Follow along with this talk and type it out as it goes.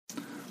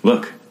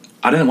Look,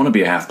 I didn't want to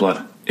be a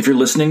half-blood. If you're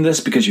listening to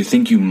this because you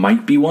think you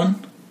might be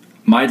one,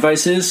 my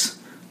advice is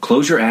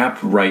close your app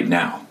right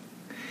now.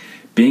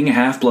 Being a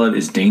half-blood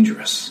is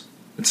dangerous.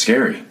 It's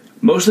scary.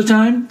 Most of the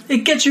time, it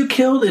gets you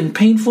killed in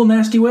painful,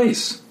 nasty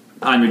ways.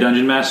 I'm your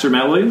Dungeon Master,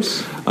 Matt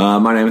Williams.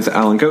 My name is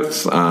Alan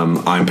Coates.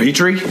 I'm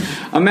Petrie.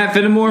 I'm Matt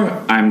Fenimore.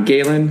 I'm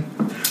Galen.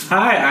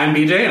 Hi, I'm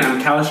BJ, and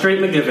I'm Calistrate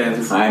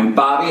McGivens. I'm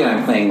Bobby, and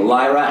I'm playing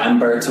Lyra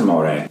Ember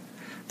Tamore.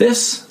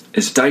 This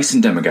is Dice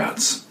and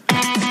Demigods.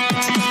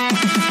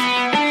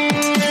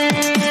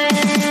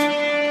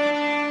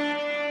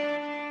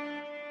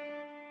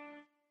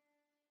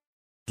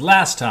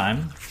 Last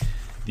time,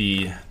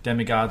 the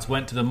demigods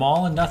went to the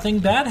mall and nothing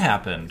bad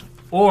happened.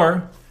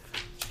 Or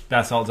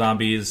bath salt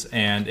zombies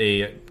and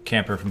a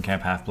camper from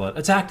Camp Half-Blood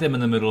attacked them in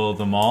the middle of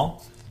the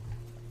mall.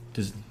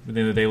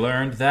 They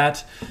learned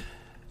that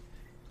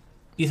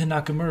Ethan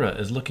Nakamura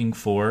is looking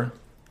for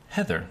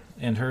Heather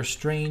and her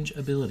strange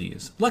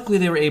abilities. Luckily,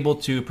 they were able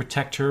to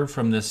protect her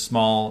from this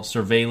small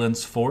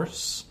surveillance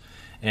force,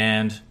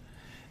 and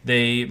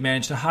they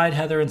managed to hide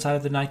Heather inside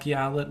of the Nike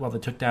outlet while they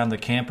took down the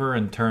camper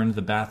and turned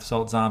the bath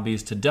salt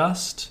zombies to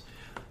dust.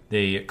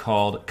 They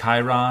called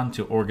Chiron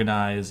to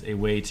organize a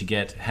way to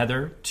get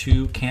Heather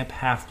to Camp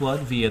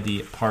Half-Blood via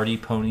the Party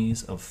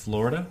Ponies of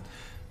Florida.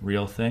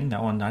 Real thing.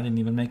 That one I didn't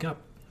even make up.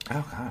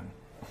 Oh, God.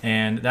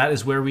 And that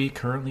is where we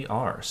currently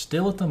are.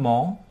 Still at the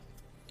mall,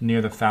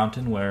 near the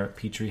fountain where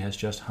Petrie has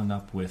just hung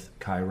up with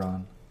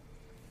Chiron.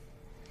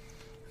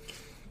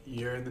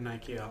 You're in the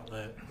Nike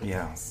outlet.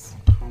 Yes.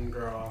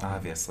 Homegirl.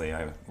 Obviously,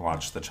 I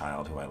watched the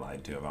child who I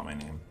lied to about my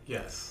name.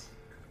 Yes.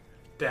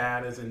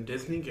 Dad is in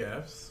Disney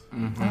Gifts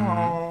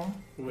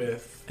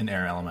with An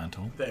air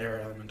elemental. the air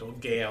elemental,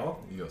 Gale.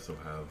 You also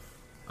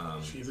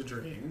have She's a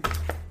dream.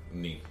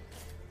 Neat.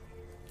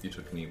 You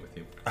took Neat with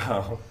you.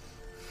 Oh.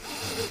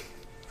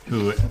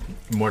 Who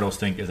mortals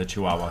think is a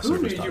Chihuahua Who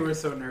service knew dog. you were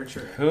so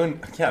nurturing? Who?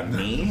 Yeah,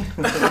 me?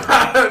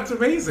 It's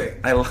amazing.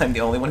 I'm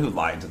the only one who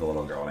lied to the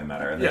little girl when I met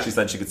her. And then Yeah. she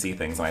said she could see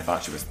things, and I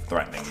thought she was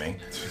threatening me.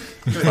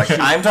 She was like,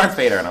 I'm Darth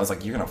Vader. And I was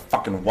like, you're going to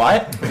fucking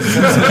what?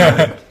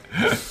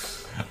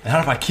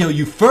 Not if I kill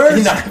you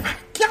first! Not if I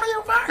kill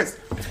you first.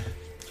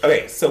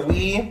 Okay, so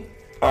we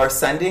are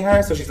sending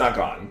her, so she's not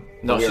gone.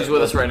 No, We're she's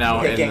with us right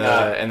now picking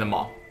up- in the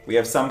mall. We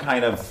have some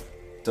kind of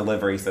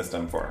delivery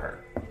system for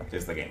her,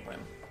 is the game plan.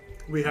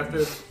 We have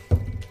to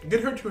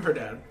get her to her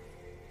dad,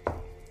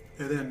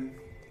 and then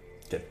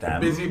Get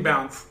them. busy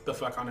bounce the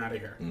fuck on out of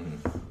here.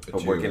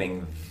 But we're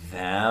getting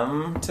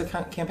them to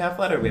Camp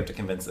Half-Blood, or we have to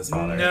convince this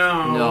father?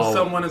 No.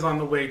 Someone is on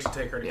the way to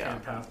take her to Yeah.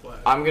 Camp Half-Blood.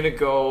 I'm gonna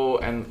go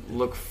and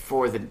look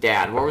for the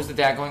dad. Where was the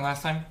dad going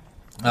last time?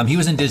 He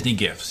was in Disney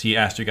Gifts. He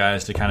asked you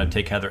guys to kind of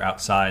take Heather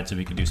outside so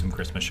we could do some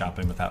Christmas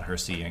shopping without her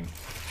seeing.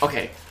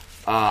 Okay.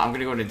 I'm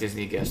gonna go to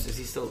Disney Gifts. Is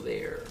he still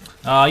there?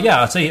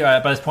 Yeah, I'd say by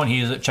this point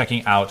he's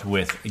checking out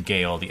with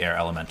Gale, the air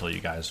elemental you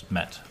guys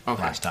met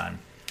last time.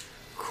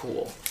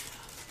 Cool.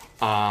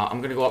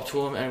 I'm gonna go up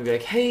to him and be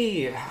like,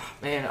 "Hey,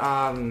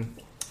 man.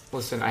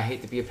 Listen, I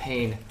hate to be a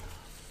pain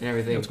and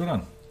everything. What's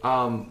going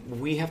on?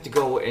 We have to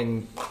go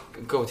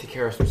take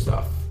care of some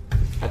stuff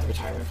at the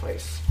retirement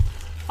place.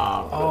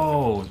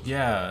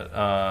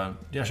 Yeah,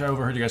 I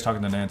overheard you guys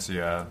talking to Nancy.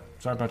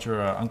 Sorry about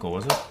your uncle,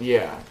 was it?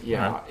 Yeah.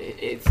 Right.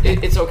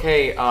 It's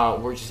okay.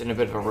 We're just in a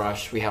bit of a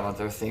rush. We have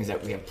other things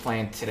that we have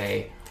planned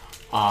today.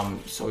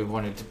 So we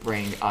wanted to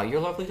bring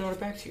your lovely daughter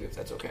back to you, if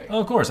that's okay.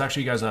 Oh, of course.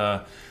 Actually, you guys,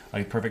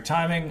 like perfect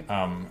timing.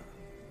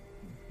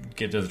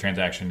 Get to the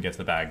transaction, gets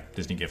the bag,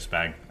 Disney Gifts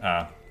bag,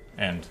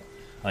 and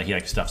he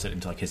stuffs it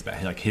into his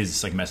bag,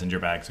 his messenger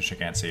bag, so she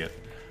can't see it.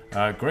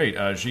 Great.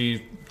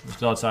 She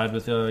still outside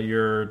with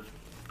your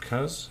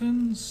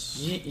cousins?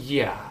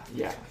 Yeah.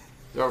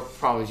 They're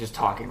probably just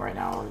talking right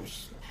now. Or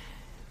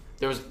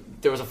there was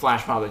a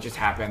flash mob that just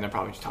happened. They're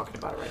probably just talking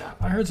about it right now.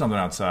 I heard something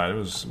outside. It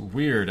was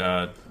weird.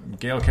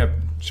 Gail kept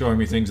showing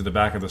me things at the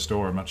back of the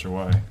store. I'm not sure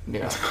why.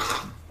 Yeah.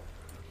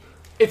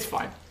 It's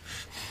fine.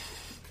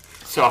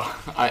 So,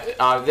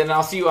 then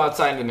I'll see you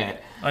outside in a minute.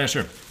 Oh, yeah,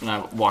 sure. And I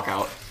walk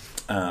out.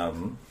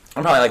 I'm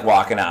probably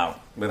walking out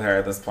with her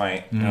at this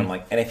point. And I'm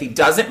like, and if he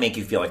doesn't make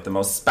you feel like the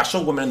most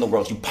special woman in the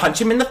world, you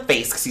punch him in the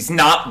face because he's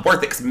not worth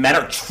it because men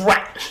are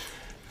trash.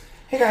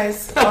 Hey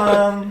guys,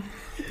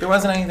 there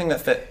wasn't anything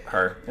that fit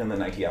her in the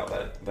Nike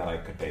outlet that I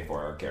could pay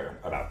for or care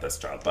about this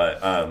job. But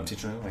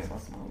teacher, wait,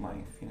 that's my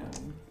life, you know.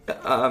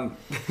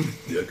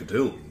 Yeah, I could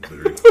tell.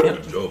 Very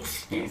good job.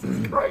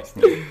 Jesus Christ.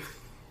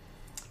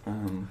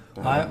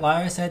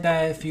 Lyra said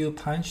that if you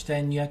punch,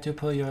 then you have to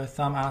put your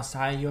thumb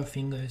outside your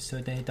fingers so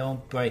they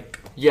don't break.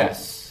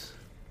 Yes.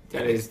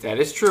 That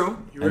is true.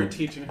 You were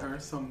teaching her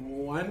some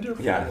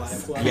wonderful Yes.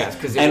 life lessons. Yes,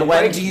 because And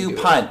when do you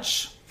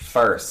punch?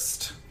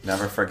 First.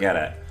 Never forget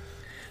it.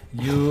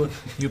 You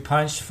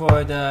punch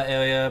for the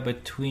area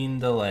between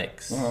the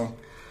legs.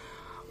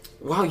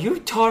 Wow, you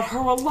taught her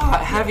a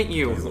lot, haven't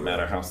you? Doesn't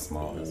matter how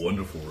small it is.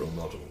 Wonderful role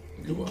model.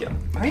 You are. Yeah,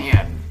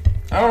 man.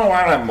 I don't know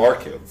why I don't have more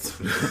kids.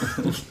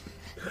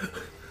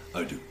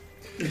 I do.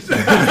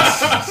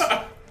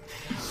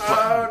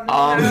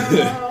 Oh,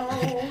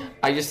 no.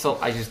 I just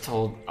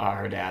told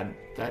her dad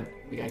that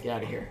we gotta get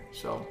out of here.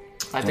 So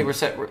I think we're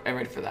set. I'm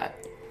ready for that.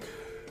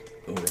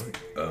 All right.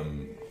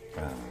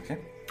 Okay.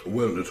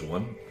 Well, little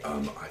one,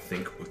 I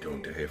think we're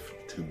going to have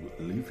to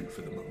leave you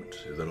for the moment.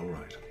 Is that all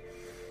right?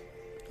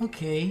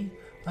 Okay.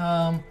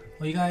 Are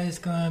you guys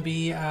gonna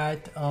be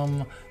at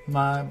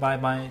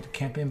my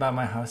camping by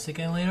my house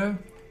again later?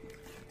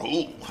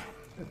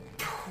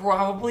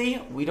 Probably.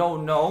 We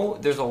don't know.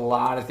 There's a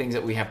lot of things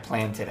that we have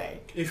planned today.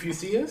 If you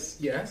see us,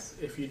 yes.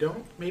 If you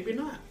don't, maybe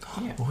not.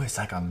 Oh, it's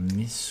like a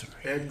mystery.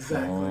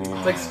 Exactly.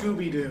 It's like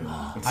Scooby-Doo.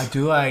 I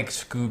do like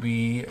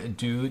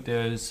Scooby-Doo.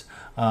 There's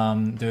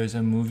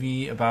a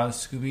movie about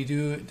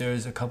Scooby-Doo.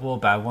 There's a couple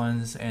of bad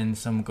ones and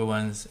some good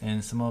ones,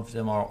 and some of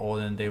them are old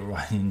and they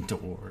run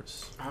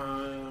indoors. was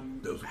a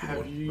good Have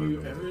one. I you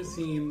remember ever that.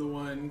 seen the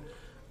one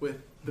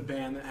with the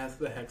band that has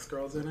the Hex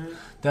Girls in it?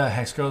 The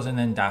Hex Girls, and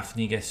then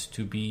Daphne gets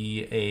to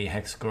be a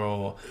Hex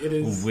Girl It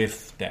is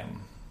with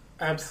them.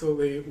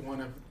 absolutely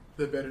one of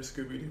the better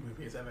Scooby-Doo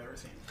movies I've ever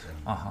seen.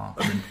 Uh-huh.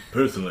 I mean,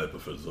 personally, I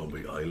prefer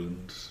Zombie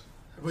Island.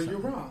 But you're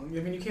wrong. I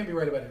mean, you can't be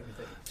right about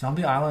everything.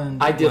 Zombie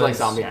Island. I did like was-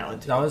 Zombie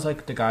Island, too. That was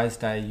like the guys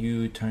that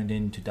you turned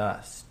into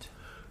dust.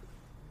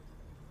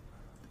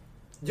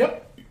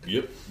 Yep.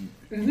 Yep,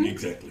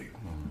 exactly.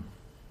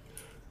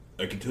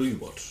 I can tell you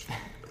what.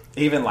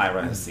 Even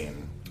Lyra has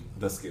seen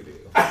the Scooby.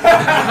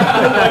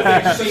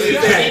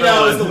 She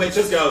knows the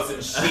witch's ghost,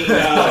 and she knows.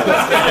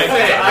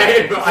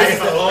 I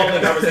the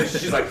whole conversation.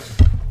 She's like,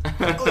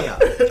 oh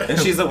yeah. And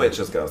she's a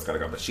witch's ghost, gotta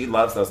go. But she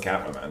loves those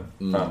Catwomen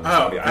from Oh,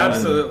 Zombie Island.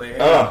 absolutely.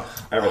 Oh,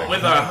 everything.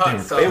 With our hot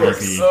sauce. They were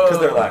because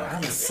they're like,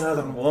 I'm a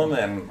Southern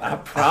woman. I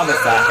promise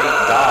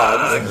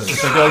I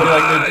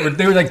hate dogs.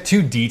 They were like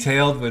too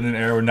detailed in an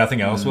era where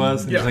nothing else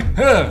was. And Yeah. just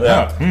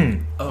like,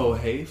 Oh,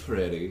 hey,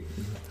 Freddy.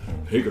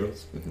 Hey,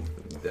 girls.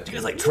 You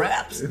guys like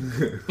traps?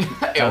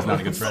 that was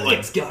not a good friend.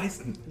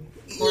 guys.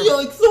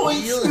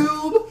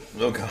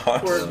 Oh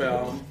god. Poor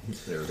Val.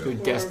 There we go.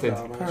 Good destined.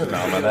 Poor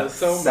Velma, that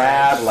So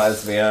sad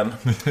lesbian.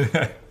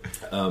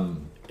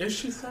 Is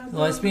she sad?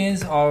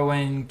 Lesbians are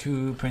when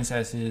two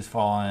princesses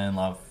fall in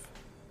love.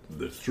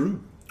 That's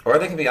true. Or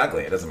they can be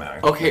ugly. It doesn't matter.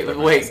 Okay, but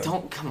wait,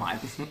 don't. Come on.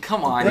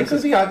 Come on. They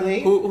could be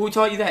ugly. Who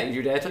taught you that?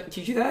 Your dad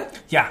teach you that?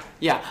 Yeah.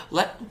 Yeah.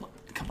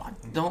 Come on.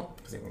 Don't.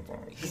 I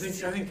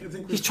think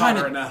we've He's trying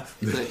taught her to. enough.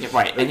 Yeah,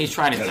 right, and he's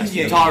trying to teach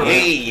you. Taught her.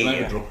 Can I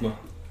have a drop now?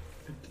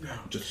 No,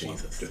 Just one.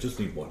 Jesus Just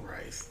need one.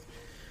 Christ.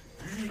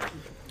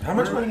 How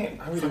much money?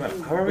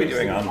 How are we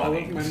doing on All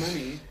money? of my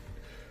money.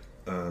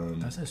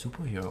 That's a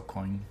superhero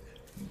coin.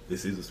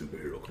 This is a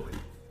superhero coin.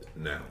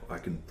 Now, I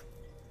can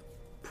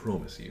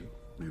promise you,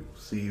 we will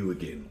see you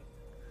again.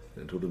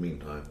 Until the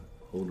meantime,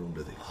 hold on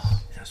to this.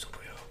 It's a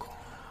superhero coin.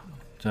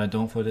 So I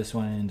don't throw this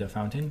one in the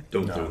fountain?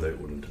 Don't throw that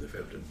one into the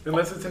fountain.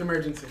 Unless it's an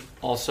emergency.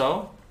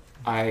 Also,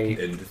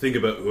 And think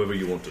about whoever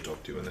you want to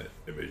talk to in that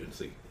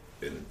emergency.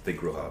 And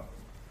think real hard.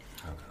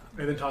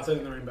 And then toss it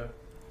in the rainbow.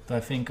 But I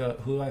think,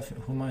 who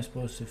am I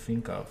supposed to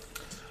think of?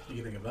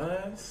 You can think of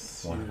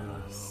us. One of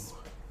us.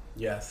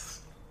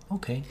 Yes.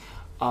 Okay.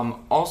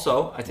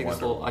 Also, I take a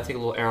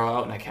little arrow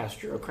out and I cast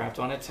Craft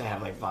on it to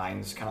have like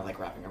vines kind of like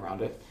wrapping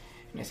around it.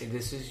 And I say,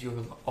 this is your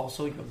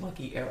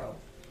lucky arrow.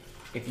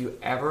 If you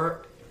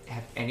ever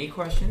have any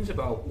questions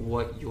about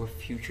what your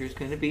future is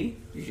going to be,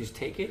 you just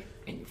take it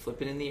and you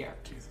flip it in the air.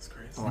 Jesus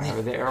Christ. And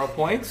wherever the arrow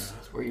points,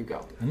 that's where you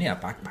go. I need a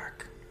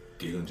backpack.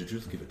 Galen, did you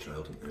just give a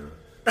child an arrow?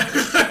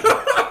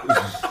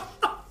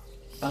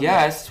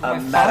 Yes, A my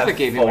father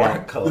gave me one.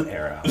 metaphorical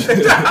arrow.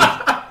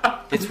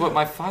 It's what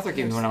my father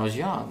gave me when I was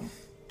young.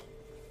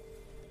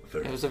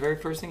 Fair. It was the very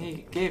first thing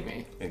he gave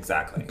me.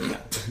 Exactly.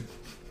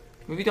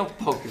 Maybe don't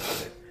poke you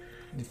with it.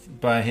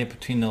 But I hit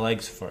between the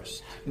legs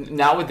first.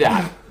 Not with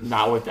that.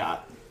 Not with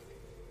that.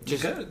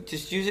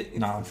 Just use it.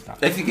 No, stop.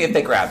 If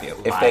they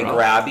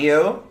grab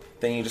you,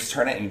 then you just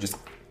turn it and you just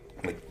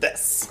like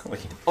this.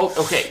 Oh,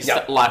 okay.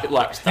 Yeah.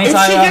 Stop. Thanks, If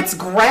she Ira. gets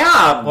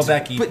grabbed, Well,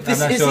 Becky, But I'm this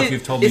not isn't. sure if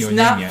you've told me it's your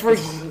not name yet.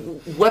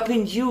 for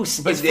weapon use.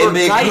 But it's then for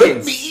they could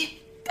guidance.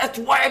 be- That's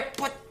why I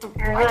put the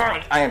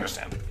word. I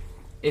understand.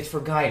 It's for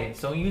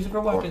guidance. Don't use it for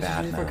weapons.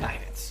 bad Use it for now.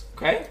 guidance.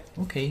 Okay.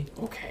 Okay.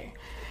 Okay.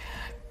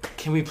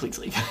 Can we please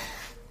leave?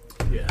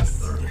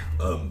 Yes.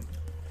 I'll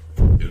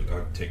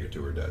take her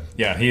to her dad.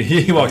 Yeah,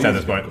 he walks out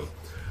at this point.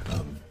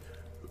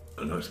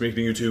 Nice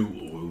meeting you two.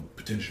 We'll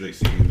potentially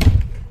see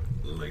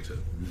you later.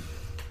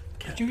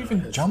 Where'd you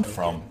even jump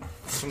from?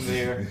 From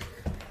there.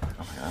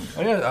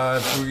 Oh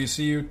yeah, we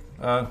see you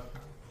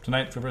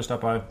tonight. If you ever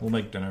stop by, we'll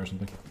make dinner or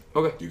something.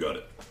 Okay. You got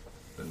it.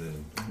 And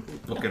then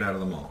we'll get out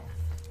of the mall.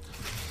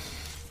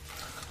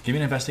 Give me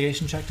an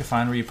investigation check to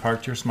find where you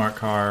parked your smart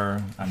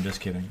car. I'm just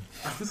kidding.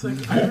 I was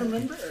like, I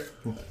remember.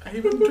 I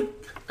even.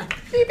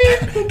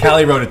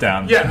 Callie wrote it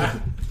down. Yeah.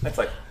 It's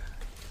like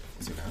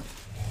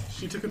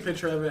She took a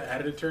picture of it,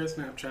 added it to her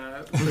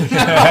Snapchat.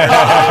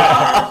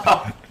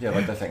 yeah,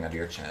 like the thing under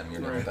your chin.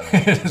 You're never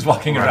done. Just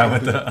walking around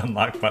with the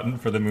unlock button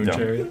for the moon Yeah.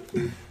 chariot.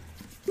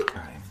 Okay.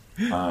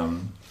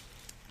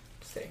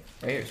 Stay.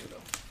 Right here, Sudo.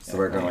 So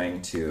we're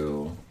going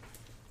to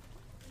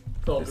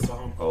Old this people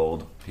home.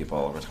 old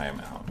people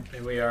retirement home.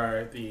 And we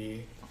are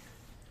the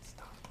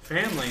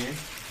family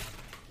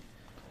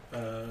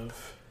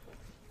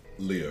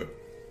Leo.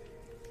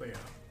 Leo.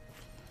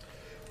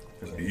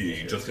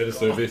 He just had a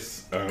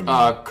service.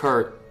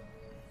 Kurt.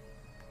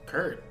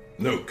 Kurt.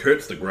 No,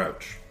 Kurt's the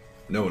grouch.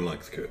 No one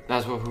likes Kurt.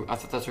 I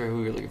thought that's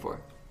who you're looking for.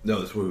 No,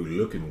 that's what we're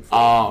looking for.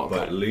 Oh, okay.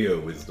 But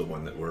Leo is the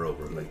one that we're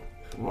over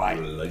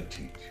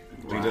related.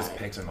 We just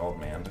picked an old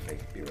man to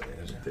fake be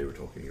related. They were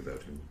talking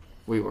about him.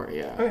 We were,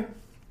 yeah.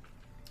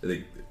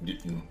 Okay.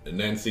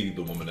 Nancy,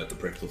 the woman at the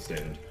pretzel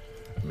stand,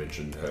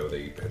 mentioned how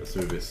they had a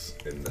service,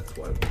 and that's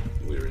why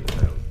we're in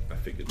town. I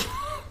figured.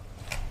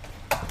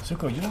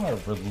 Zuko, you are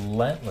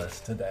relentless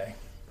today.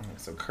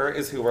 So Kurt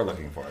is who we're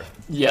looking for.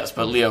 Yes,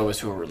 but Leo is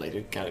who we're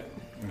related. Got it.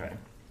 Okay.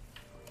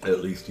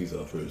 At least he's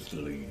our first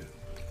lead.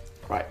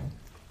 Right.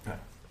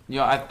 You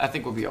know, I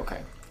think we'll be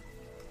okay.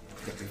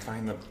 If we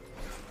find them,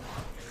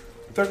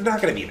 they're not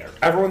gonna be there.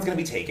 Everyone's gonna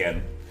be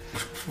taken.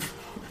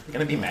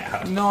 Gonna be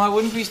mad. No, I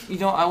wouldn't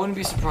be. I wouldn't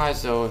be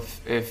surprised though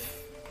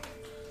if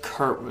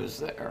Kurt was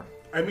there.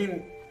 I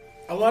mean,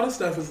 a lot of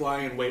stuff is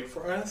lying in wait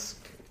for us.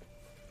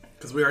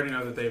 Because we already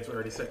know that they've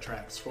already set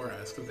traps for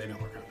us because they know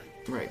we're coming.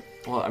 Right.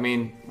 Well, I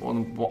mean,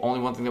 only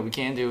one thing that we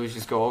can do is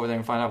just go over there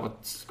and find out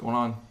what's going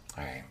on.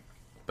 Alright.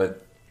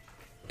 But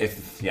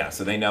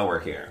so they know we're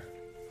here.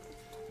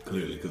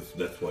 Clearly, because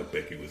that's why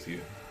Becky was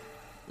here.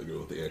 The girl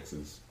with the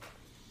X's.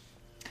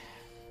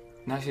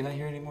 No, she's not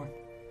here anymore.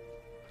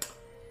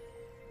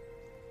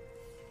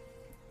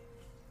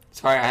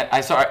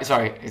 Sorry,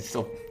 sorry, it's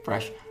still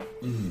fresh.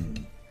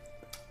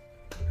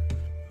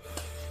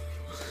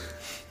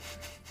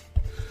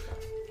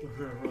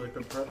 Really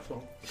good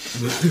pretzel.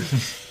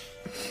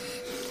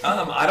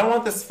 I don't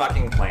want this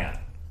fucking plant.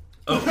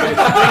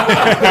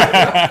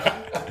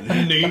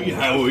 Nee,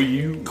 how are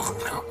you?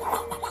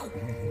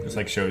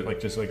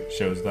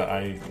 Shows that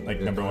I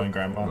number one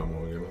grandma.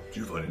 Did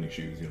you find any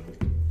shoes? You know.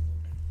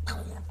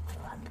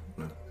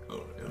 No.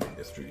 Oh, I mean,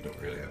 that's true. You don't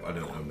really have. I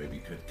don't know. Maybe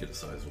you could get a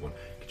size one.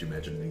 Could you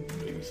imagine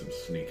maybe some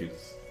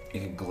sneakers?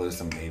 You can glue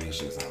some baby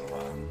shoes on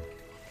them.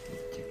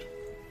 Cute.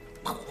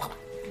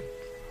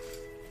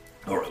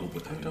 All right, we'll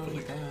put that in. Don't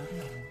eat that.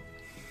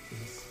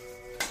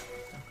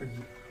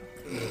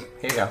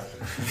 Here you go.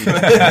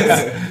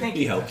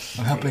 He helps.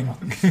 I'm helping.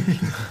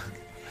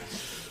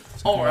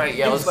 All right,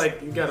 yeah. It's like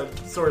you got a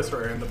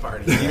sorcerer in the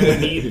party. You're gonna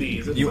need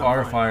these. at You some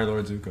are point. Fire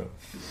Lord Zuko.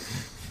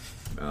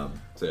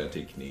 So I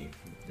take knee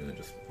and I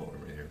just hold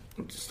him right here.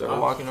 Just start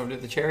walking over to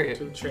the chariot.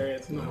 To the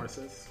chariots and the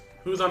horses.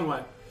 Who's on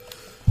what?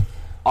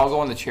 I'll go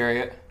on the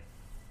chariot.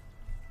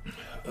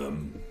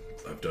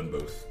 I've done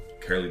both.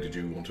 Carly, did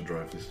you want to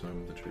drive this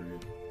time with the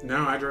chariot?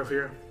 No, I drove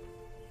here.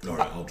 All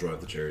right, I'll drive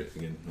the chariot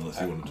again.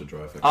 Unless you wanted to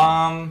drive.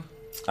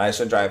 I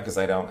should drive because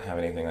I don't have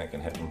anything that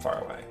can hit from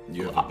far away.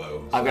 You have a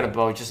bow. I've got a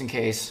bow just in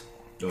case.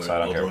 All right, So I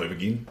don't I'll care. drive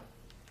again.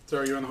 So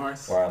are you on the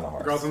horse? We're on the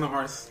horse. The girl's on the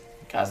horse.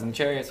 Guys in the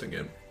chariots.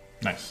 Again.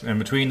 Nice. And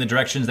between the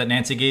directions that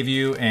Nancy gave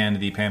you and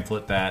the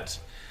pamphlet that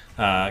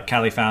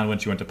Callie found when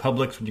she went to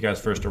Publix when you guys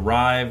first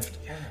arrived,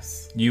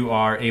 Yes. you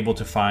are able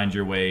to find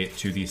your way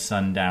to the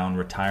Sundown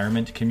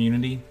Retirement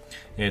Community.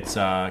 It's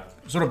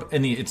sort of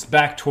it's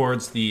back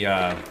towards the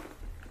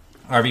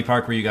RV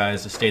park where you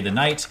guys stayed the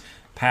night.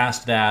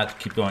 Past that,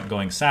 keep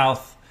going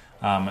south,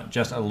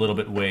 just a little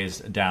bit ways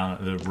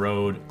down the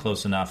road,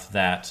 close enough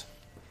that,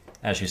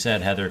 as she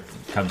said, Heather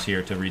comes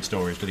here to read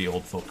stories to the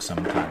old folks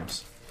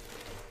sometimes.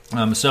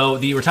 So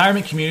the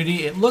retirement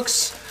community, it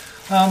looks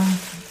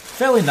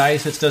fairly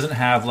nice. It doesn't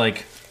have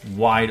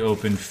wide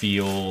open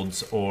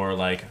fields or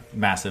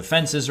massive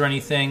fences or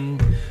anything.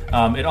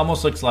 It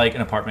almost looks like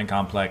an apartment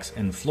complex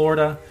in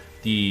Florida.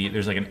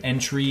 There's an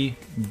entry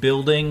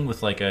building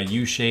with a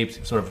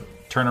U-shaped sort of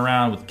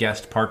turnaround with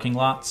guest parking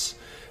lots,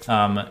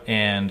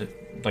 and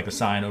a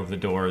sign over the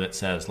door that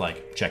says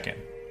check in.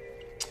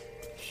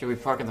 Should we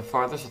park in the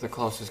farthest or the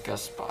closest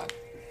guest spot?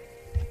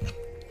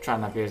 Try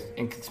not to be as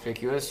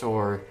inconspicuous,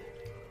 or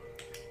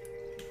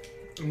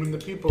I mean, the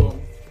people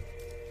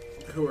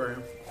who are,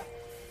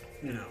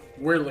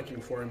 we're looking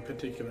for in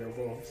particular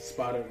will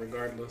spot it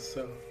regardless,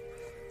 so.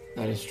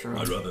 that is true.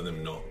 I'd rather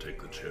them not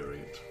take the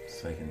chariot.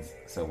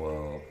 So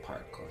we'll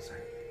park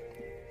closer.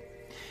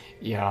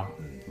 Yeah,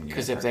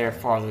 because if they're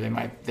farther,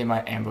 they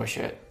might ambush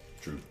it.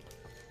 True.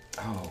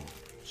 Oh,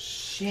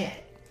 shit.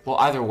 Well,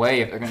 either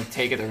way, if they're gonna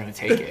take it, they're gonna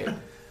take it.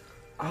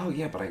 Oh,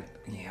 yeah, but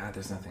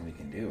there's nothing we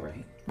can do,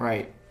 right?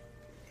 Right.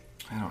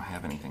 I don't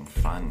have anything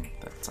fun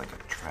that's like a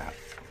trap.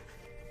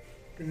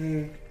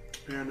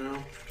 Yeah,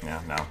 no.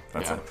 Yeah, no,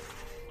 that's Yeah. it.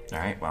 All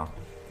right, well.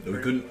 We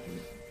couldn't.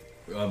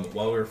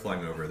 While we were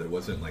flying over, there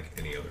wasn't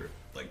any other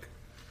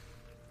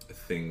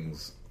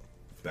things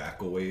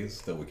back a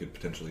ways that we could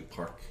potentially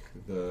park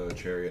the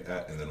chariot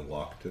at and then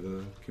walk to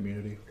the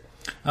community.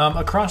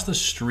 Across the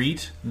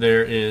street,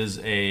 there is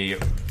a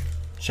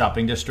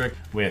shopping district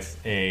with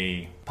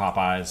a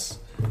Popeyes,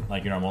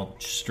 your normal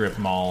strip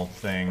mall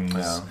things.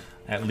 Yeah.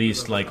 At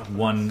least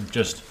one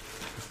just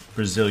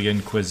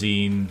Brazilian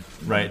cuisine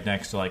right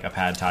next to a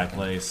pad thai A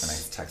place.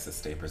 nice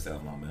Texas Day Brazil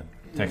moment.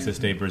 Texas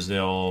Day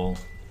Brazil,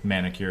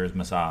 manicures,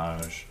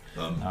 massage.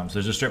 So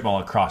there's a strip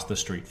mall across the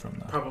street from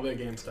them. Probably a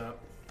GameStop.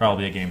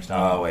 Probably a GameStop.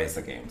 Always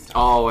a GameStop.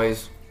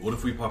 Always. What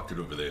if we parked it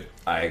over there?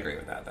 I agree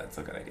with that. That's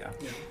a good idea.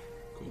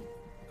 Cool.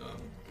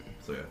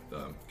 So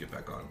get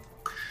back on,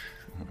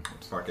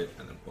 park it,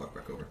 and then walk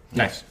back over.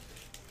 Nice.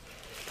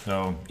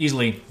 So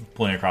easily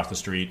pulling across the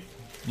street,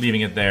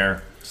 leaving it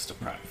there. Just a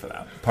prep for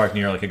that. Park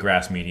near like a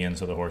grass median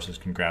so the horses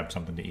can grab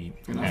something to eat.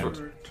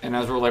 And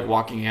as we're like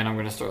walking in, I'm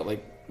gonna start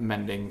like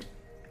mending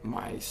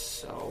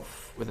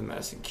myself with a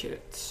medicine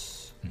kit.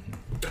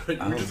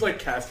 You're just like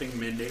casting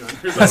mending on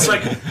yourself.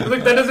 like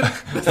that doesn't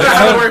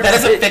work. That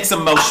doesn't fix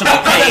emotional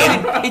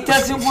pain. It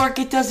doesn't work.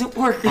 It doesn't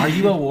work. Are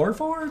you a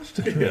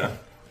Warforged? Yeah.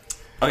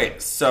 Okay,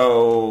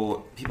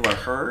 so people are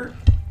hurt.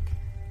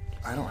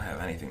 I don't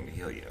have anything to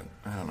heal you.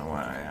 I don't know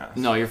why I asked.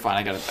 No, you're fine.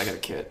 I got a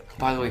kit.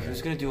 By the way,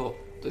 who's gonna do?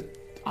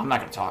 I'm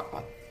not gonna talk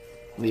about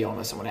Leo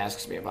unless someone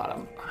asks me about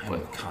him.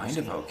 I'm kind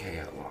of okay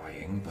at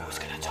lying, but Who's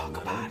gonna talk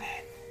about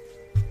it?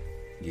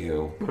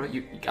 you.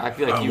 I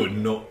feel like I you would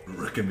not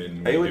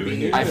recommend It would doing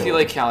be it. you. I feel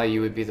like Callie,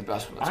 you would be the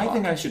best one to talk. I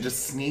think I should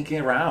just sneak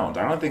around.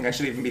 I don't think I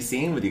should even be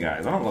seen with you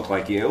guys. I don't look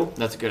like you.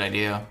 That's a good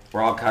idea.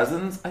 We're all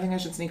cousins. I think I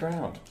should sneak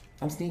around.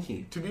 I'm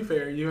sneaky. To be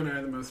fair, you and I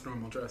are the most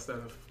normal dressed out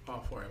of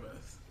all four of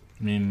us.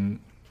 I mean,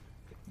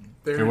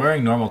 they're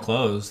wearing normal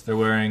clothes. They're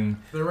wearing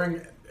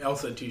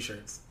Elsa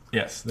t-shirts.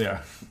 Yes, they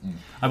are.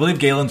 I believe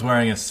Galen's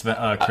wearing a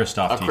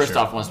Kristoff t-shirt. A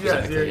Kristoff one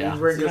specifically, You're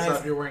wearing good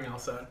stuff. You're wearing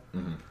Elsa.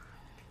 Mm-hmm.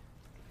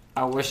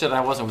 I wish that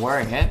I wasn't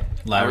wearing it.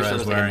 Lyra I wish is there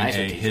was, like, wearing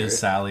nicer a t-shirt. His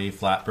Sally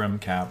flat brim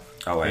cap,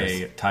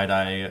 Always. a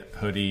tie-dye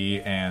hoodie,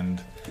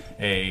 and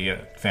a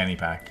fanny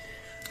pack.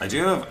 I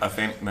do have a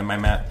fanny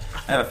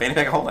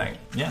pack holding.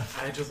 Yeah.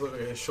 I just look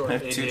like a short I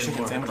have 2 Indian chicken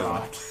woman sandwiches cop,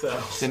 left.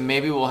 so. Then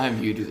maybe we'll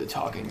have you do the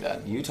talking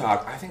then. You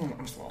talk. I think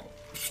I'm just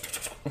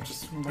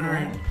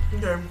Alright.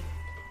 Okay.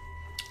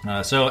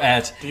 So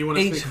at Do you want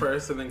to 8, speak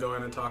first and then go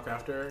in and talk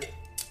after?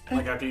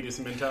 Like after you do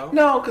some intel?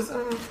 No, because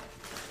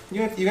you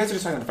guys are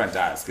just talking at the front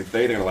desk. If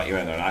they're either gonna let you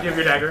in, they're not. You have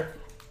your dagger?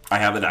 I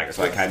have the dagger,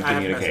 so I can I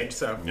have communicate. message,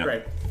 so Yep.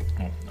 great.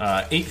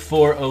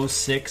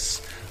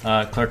 8406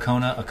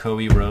 Clarkona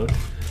Ocoee Road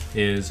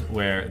is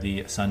where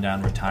the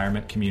Sundown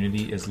Retirement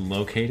Community is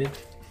located.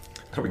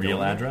 Are we Real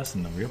going? address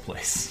and the real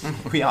place.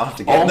 We all have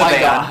to get Oh in the my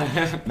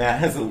van. Matt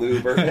has a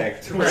Luber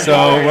picked.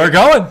 So we're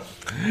going.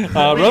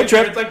 Road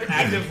trip. It's like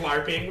active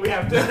LARPing. We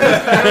have to.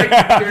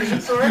 Here's your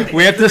sword.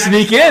 We have to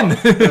sneak in.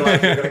 You're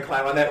like, you're gonna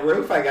climb on that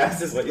roof, I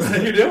guess, is what you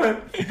said you're doing.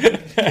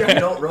 You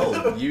don't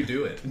roll. You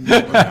do it.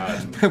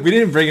 We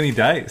didn't bring any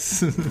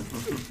dice.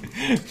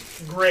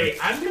 Great.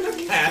 I'm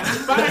gonna cast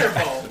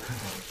Fireball.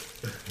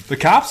 The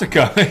cops are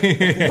coming.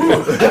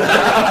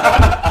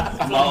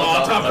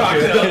 Molotov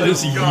cocktail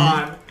is Just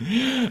gone.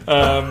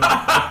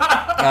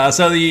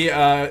 So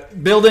the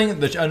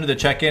building under the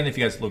check-in, if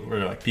you guys look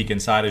or like peek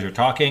inside as you're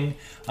talking,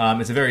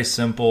 it's a very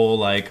simple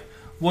like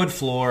wood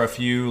floor, a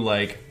few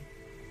like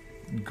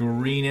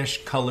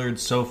greenish colored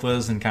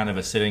sofas and kind of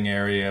a sitting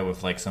area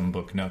with like some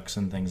book nooks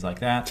and things like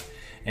that,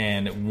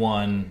 and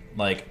one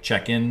like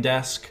check-in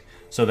desk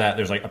so that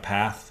there's like a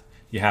path.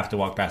 You have to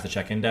walk past the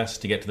check-in desk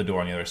to get to the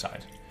door on the other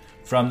side.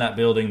 From that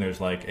building, there's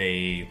like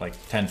a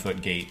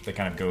 10-foot gate that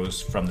kind of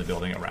goes from the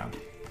building around.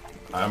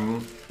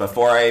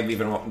 Before I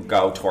even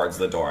go towards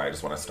the door, I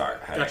just want to start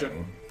heading. Gotcha.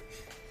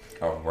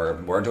 Oh,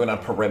 we're doing a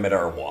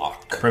perimeter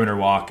walk. Perimeter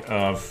walk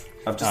of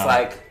Just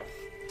like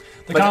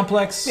the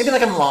complex. Maybe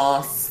like I'm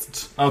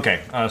lost.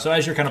 Okay, so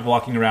as you're kind of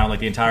walking around like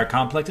the entire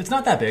complex, it's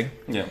not that big.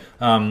 Yeah.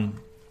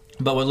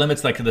 But what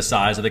limits like the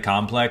size of the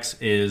complex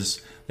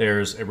is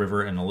there's a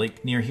river and a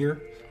lake near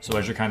here. So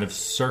as you're kind of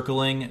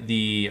circling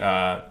the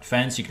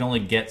fence, you can only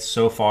get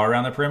so far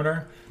around the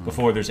perimeter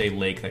before there's a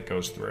lake that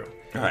goes through.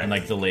 Right. And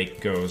like the lake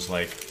goes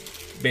like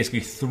basically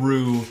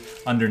through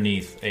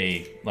underneath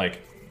a like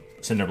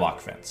cinder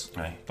block fence.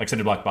 Right. Like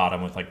cinder block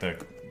bottom with like the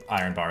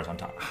iron bars on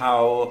top.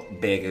 How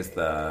big is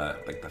the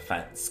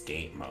fence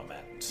gate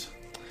moment?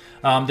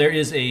 There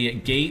is a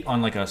gate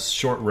on like a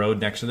short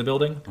road next to the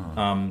building.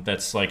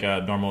 That's like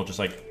a normal, just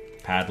like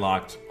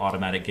padlocked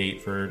automatic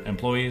gate for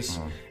employees,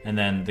 and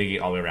then the gate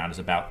all the way around is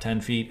about 10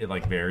 feet. It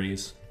like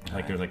varies.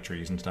 Like there's like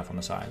trees and stuff on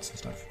the sides and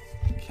stuff.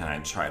 Can I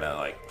try to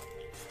like?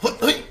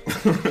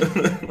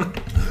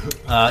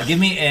 Give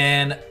me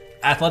an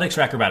athletics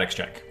or acrobatics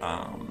check.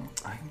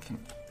 I can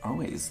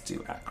always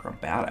do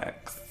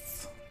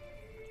acrobatics.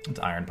 It's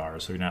iron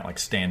bars, so you're not like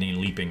standing and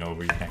leaping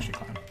over. You can actually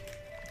climb.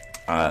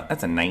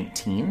 That's a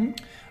 19.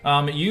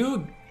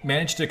 You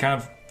managed to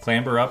kind of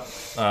clamber up,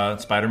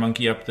 spider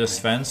monkey up this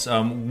fence.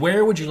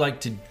 Where would you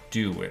like to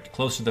do it?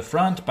 Close to the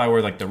front, by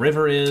where like the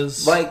river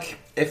is? Like,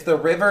 if the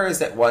river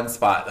is at one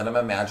spot, then I'm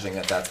imagining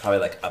that that's probably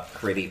like a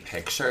pretty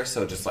picture.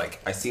 So just like,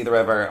 I see the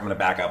river, I'm gonna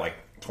back up like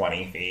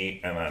 20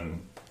 feet, and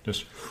then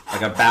just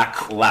like a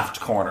back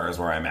left corner is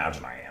where I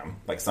imagine I am.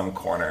 Like some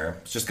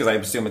corner, just because I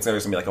assume there's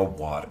gonna be like a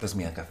water, there's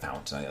gonna be like a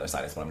fountain on the other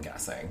side. Is what I'm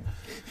guessing.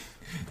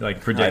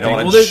 Like predicting. I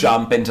don't want to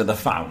jump into the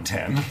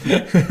fountain.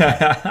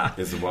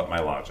 Is what my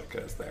logic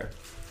is there.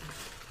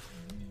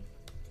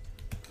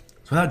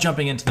 Without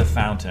jumping into the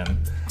fountain.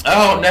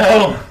 Oh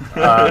no!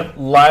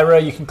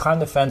 Lyra, you can climb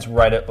the fence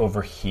right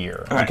over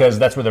here because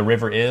that's where the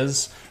river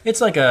is.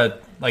 It's like a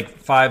like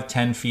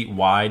 5-10 feet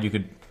wide. You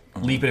could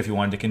leap it if you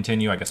wanted to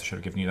continue. I guess I should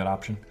have given you that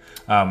option.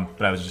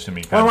 But I was just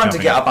assuming. I wanted to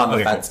get up on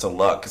the fence to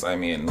look, because I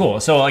mean, cool.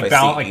 So like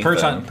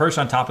perched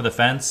on top of the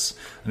fence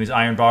and these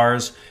iron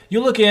bars.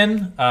 You look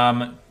in.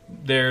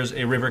 There's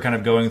a river kind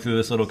of going through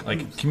this little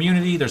like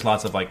community. There's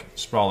lots of like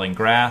sprawling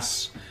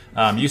grass.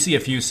 You see a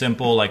few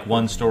simple like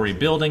one-story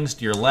buildings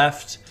to your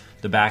left.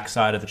 The back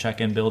side of the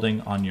check-in building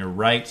on your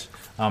right.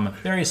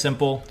 Very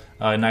simple.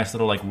 A nice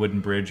little like wooden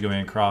bridge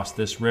going across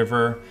this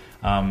river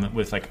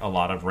with like a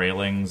lot of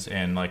railings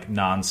and like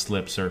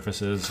non-slip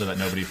surfaces so that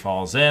nobody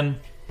falls in.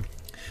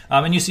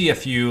 And you see a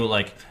few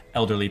like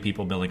elderly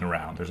people milling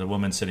around. There's a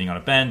woman sitting on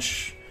a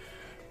bench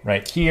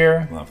right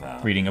here,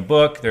 reading a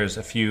book. There's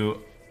a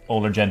few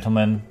older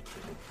gentlemen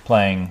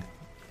playing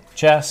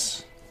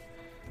chess,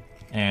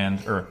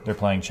 or they're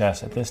playing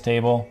chess at this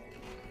table,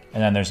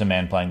 and then there's a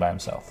man playing by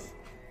himself,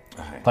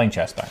 playing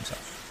chess by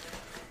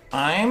himself.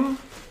 I'm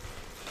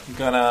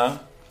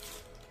gonna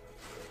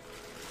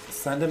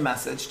send a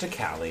message to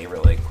Callie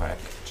really quick,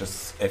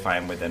 just if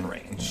I'm within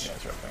range. Yeah,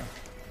 it's right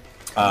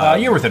there.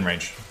 You're within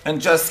range.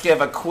 And just give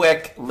a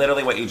quick,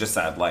 literally what you just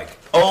said, like,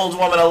 old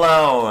woman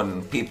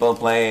alone, people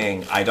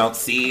playing, I don't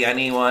see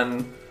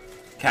anyone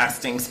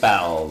casting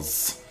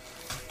spells.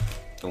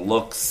 It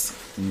looks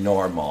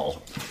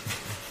normal.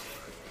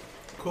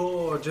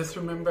 Cool. Just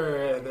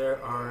remember there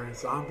are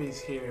zombies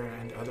here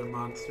and other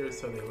monsters,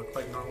 so they look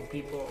like normal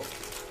people.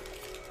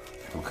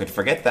 Who could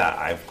forget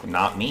that?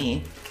 Not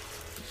me.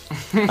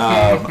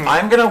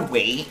 I'm gonna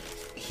wait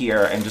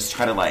here and just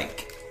try to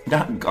like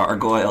not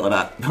gargoyle it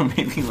up, but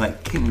maybe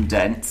like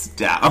condense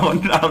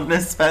down on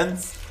this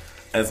fence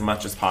as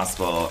much as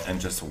possible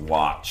and just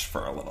watch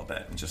for a little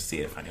bit and just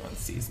see if anyone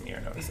sees me or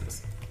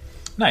notices.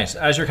 Nice.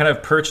 As you're kind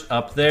of perched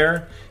up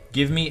there,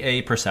 give me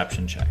a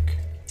perception check.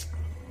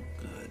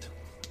 Good.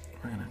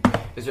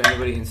 Is there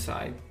anybody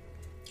inside?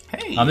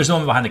 Hey. There's a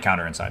woman behind the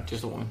counter inside.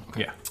 Just a woman.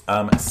 Okay.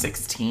 Yeah.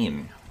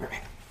 16.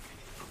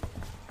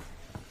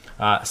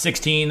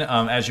 16,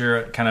 as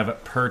you're kind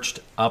of perched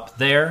up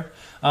there.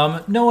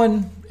 No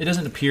one, it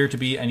doesn't appear to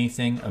be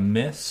anything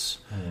amiss.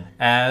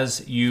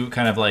 As you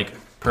kind of like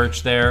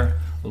perch there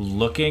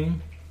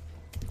looking,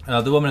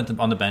 the woman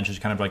on the bench is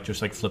kind of like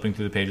just like flipping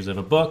through the pages of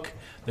a book.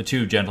 The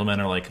two gentlemen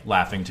are like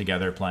laughing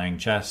together playing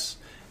chess.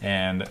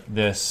 And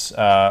this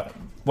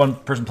one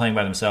person playing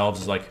by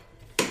themselves is like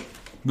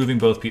moving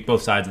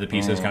both sides of the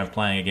pieces, kind of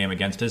playing a game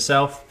against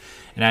himself.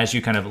 And as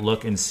you kind of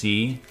look and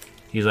see,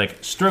 he's like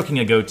stroking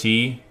a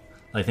goatee,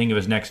 like think of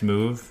his next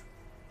move,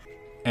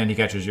 and he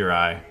catches your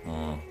eye.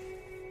 How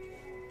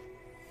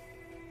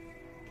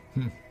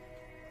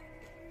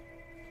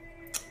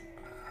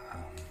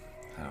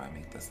do I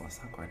make this less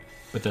awkward?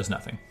 But does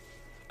nothing.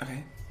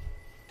 Okay.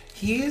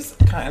 He's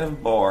kind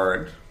of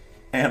bored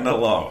and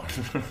alone.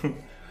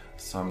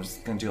 So I'm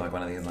just gonna do like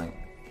one of these like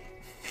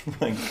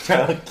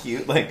kind of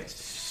cute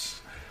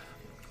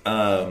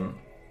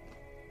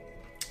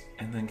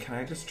and then can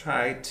I just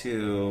try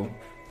to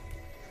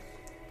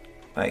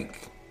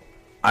like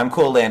I'm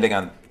cool landing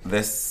on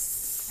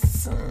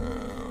this I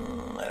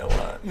don't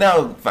want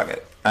no fuck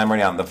it. I'm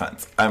already on the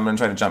fence. I'm gonna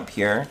try to jump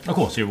here. Oh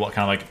cool, so you kind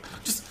of like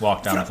just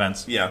walk down the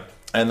fence. Yeah.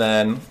 And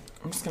then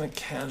I'm just gonna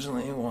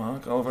casually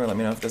walk over. Let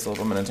me know if this old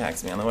woman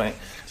attacks me on the way.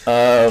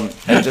 And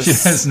just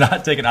she does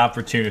not take an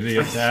opportunity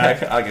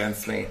attack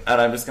against me.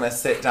 And I'm just gonna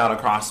sit down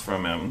across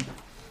from him.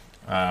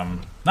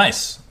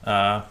 Nice.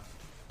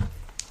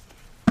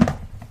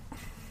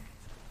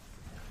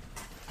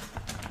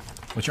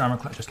 What's your armor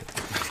class? Just kidding.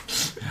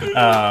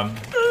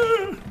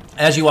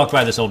 As you walk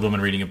by this old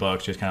woman reading a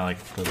book, she's kind of like,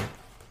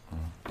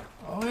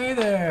 "Oh, hey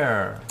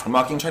there." I'm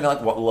walking, trying to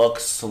like look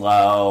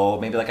slow.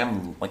 Maybe like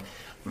I'm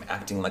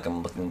acting like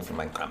I'm looking for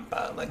my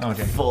grandpa, like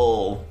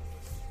full.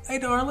 Hey,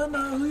 darling,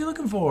 who are you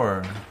looking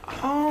for?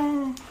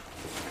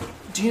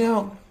 Do you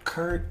know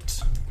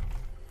Kurt?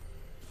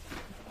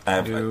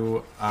 Are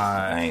you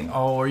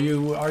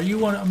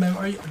one?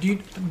 Do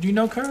you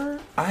know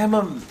Kurt? I am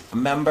a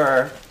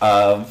member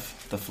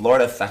of the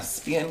Florida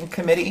Thespian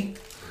Committee,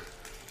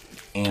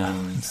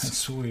 and that's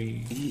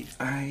sweet. He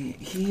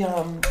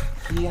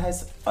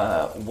has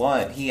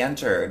he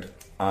entered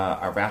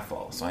a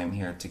raffle, so I'm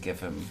here to give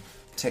him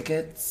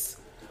tickets,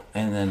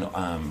 and then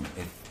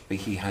if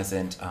he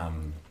hasn't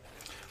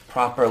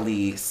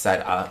properly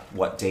set up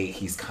what date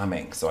he's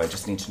coming, so I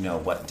just need to know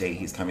what date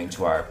he's coming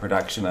to our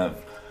production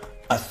of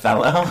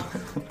Othello.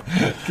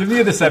 Give me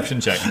a deception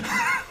check.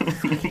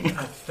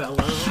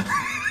 Othello?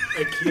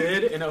 A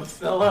kid in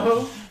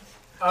Othello?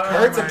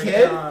 Kurt's a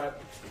kid? God.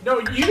 No,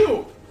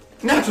 you!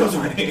 Natural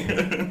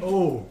 20.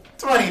 Oh.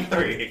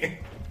 23.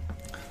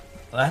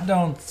 That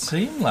don't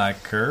seem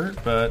like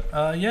Kurt, but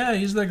yeah,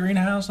 he's the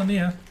greenhouse on the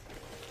end.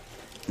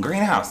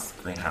 Greenhouse.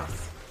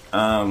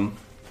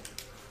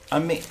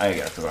 I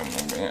guess because I'm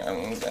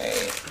gonna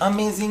say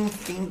amazing.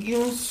 Thank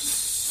you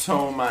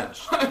so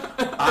much.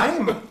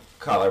 I'm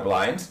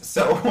colorblind,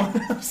 so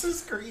what else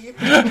is green?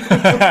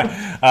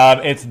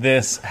 It's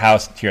this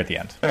house here at the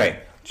end.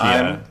 Okay, she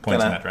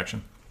points in that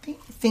direction.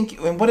 Thank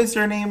you. And what is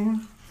your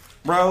name?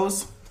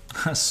 Rose.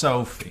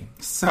 Sophie.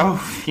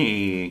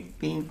 Sophie,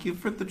 thank you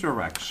for the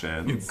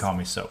directions. You can call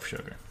me Soph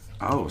Sugar.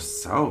 Oh,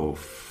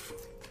 Soph.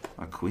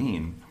 A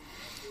queen.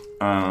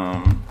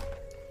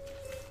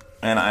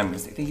 And I'm gonna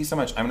say thank you so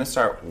much. I'm gonna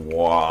start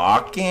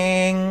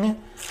walking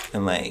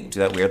and like do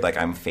that weird like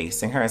I'm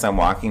facing her as I'm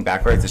walking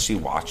backwards. Is she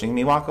watching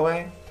me walk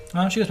away?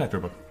 She goes back to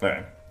her book.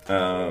 Okay.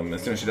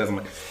 As soon as she does, I'm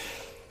like,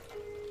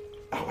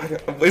 oh my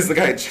god, is the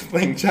guy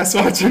playing chess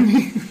watching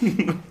me?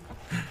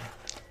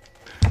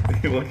 Are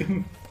you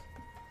looking?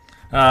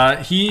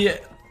 He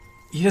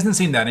doesn't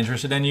seem that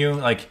interested in you.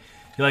 Like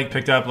he like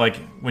picked up like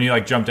when you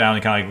like jumped down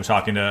and kind of like was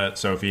talking to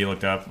Sophie. He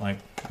looked up like,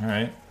 all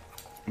right.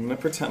 I'm gonna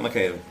pretend like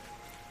I have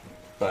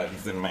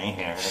bugs in my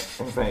hair.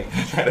 I was like,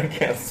 try to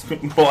guess,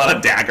 pull out a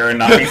dagger and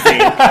not be seen.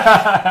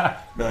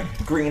 Be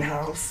like,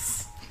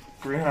 greenhouse.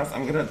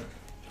 I'm gonna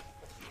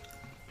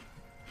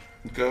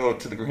go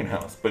to the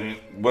greenhouse, but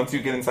once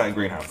you get inside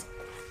greenhouse,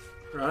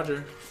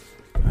 Roger.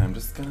 I'm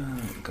just gonna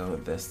go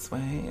this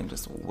way and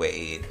just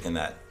wait in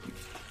that.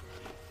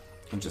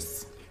 I'm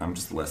just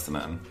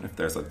listening. If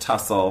there's a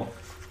tussle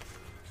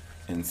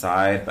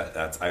inside, but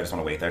I just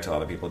want to wait there till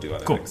other people do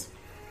other things.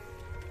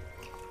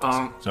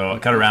 So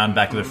cut around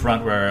back to the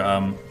front where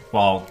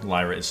while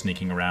Lyra is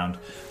sneaking around,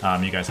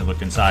 you guys have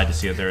looked inside to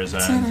see that there is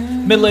a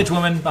middle-aged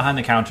woman behind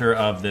the counter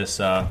of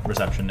this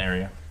reception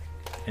area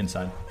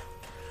inside.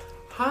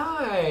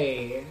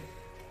 Hi,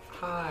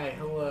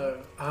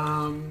 hello.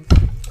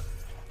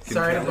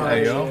 Sorry to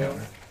bother you.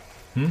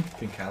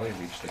 Can Callie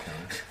reach the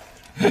counter?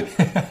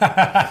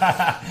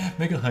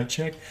 Make a height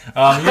check.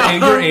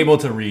 You're able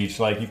to reach.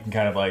 Like you can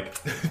kind of like.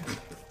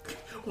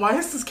 Why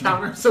is this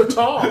counter so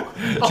tall?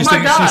 She's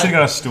sitting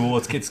on a stool.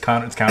 It's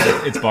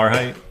bar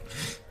height.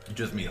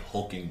 Just me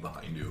hulking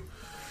behind you.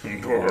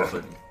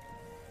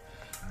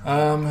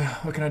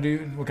 What can I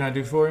do? What can I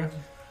do for you?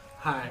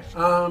 Hi.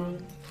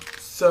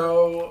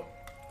 So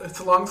it's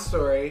a long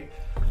story.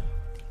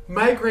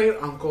 My great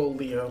uncle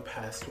Leo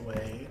passed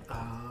away.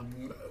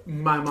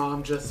 My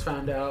mom just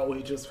found out.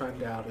 We just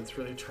found out. It's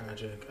really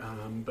tragic.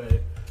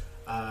 But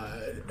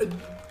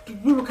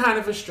we were kind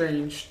of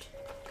estranged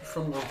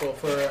from Uncle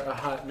for a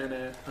hot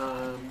minute.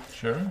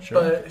 Sure.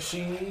 But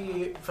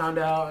she found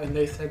out, and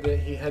they said that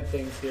he had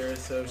things here,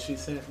 so she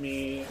sent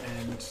me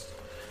and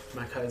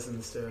my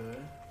cousins to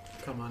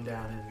come on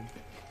down and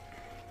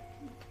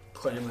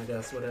claim, I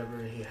guess,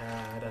 whatever he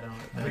had.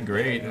 That'd be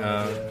great. We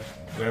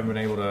haven't been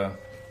able to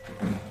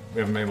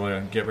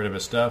get rid of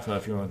his stuff.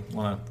 If you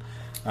want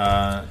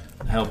to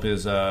help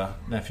his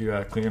nephew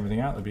clear everything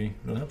out, that'd be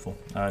really helpful.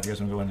 If you guys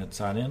want to go in and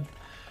sign in,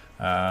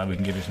 we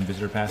can give you some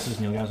visitor passes,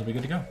 and you guys will be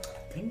good to go.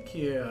 Thank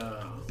you.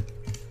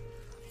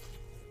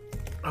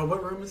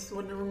 What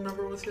room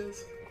number was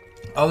his?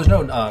 Oh, there's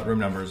no room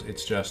numbers.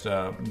 It's just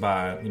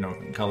by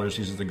colors.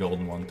 He's the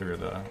golden one through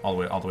all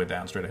the way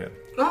down, straight ahead.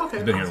 Oh, okay.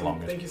 He's been here the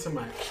longest. Thank you so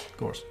much. Of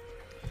course.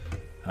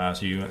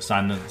 So you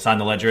sign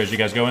the ledger as you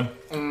guys go in.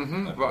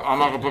 Mm-hmm. But I'm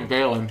not gonna put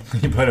Galen.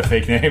 You put a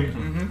fake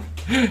name.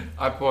 Mm-hmm.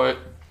 I put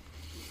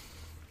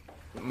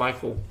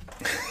Michael.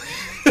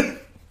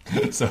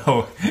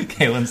 So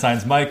Galen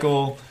signs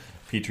Michael.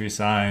 Petrie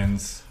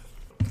signs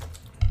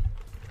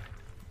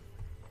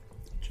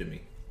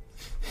Jimmy.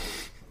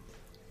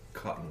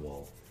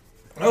 Cottonwall.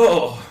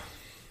 Oh,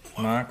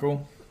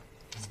 Michael.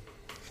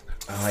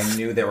 Oh, I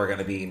knew there were going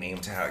to be name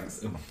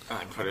tags.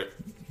 I put it.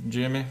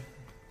 Jimmy.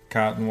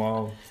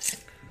 Cottonwall.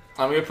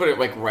 I'm gonna put it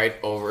like right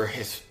over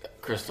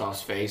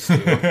Kristoff's face. Too.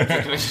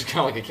 Just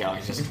kind of like a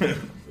Callie. Just.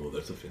 Oh,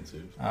 that's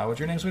offensive. What's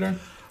your name, sweetheart?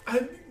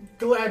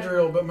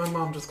 Galadriel, but my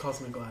mom just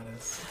calls me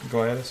Gladys.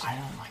 Gladys. I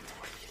don't like the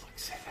way he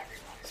looks at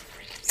everyone. It's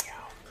freaking me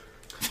out.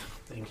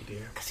 Thank you,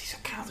 dear. Because he's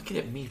kind of looking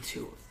at me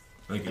too.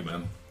 Thank you,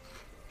 man.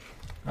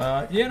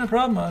 Yeah, no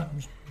problem.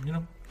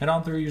 Head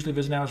on through. Usually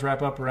visiting hours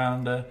wrap up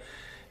around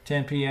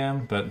 10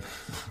 p.m., but a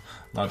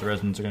lot of the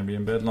residents are going to be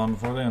in bed long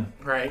before then.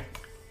 Right.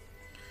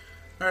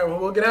 All right, well,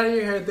 we'll get out of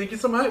here. Thank you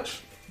so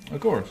much.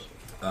 Of course.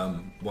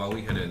 While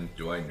we head in,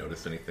 do I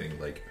notice anything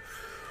like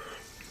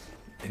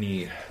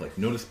any like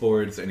notice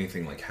boards,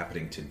 anything like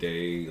happening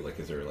today? Like,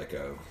 is there like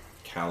a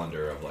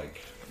calendar of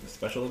like a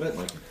special event,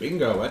 like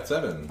bingo at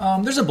 7?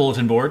 There's a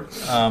bulletin board.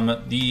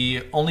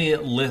 The only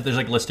there's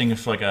like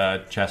listings for like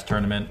a chess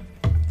tournament,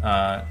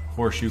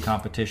 horseshoe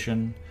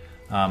competition,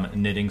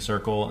 knitting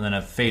circle, and then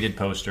a faded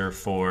poster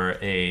for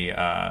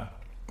a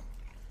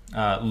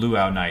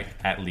luau night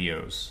at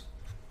Leo's.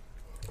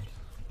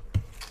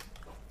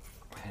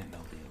 I didn't know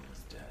Leo was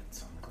dead,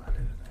 so I'm glad I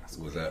didn't ask.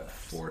 Was that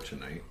for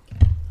tonight?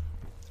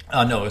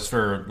 No, it's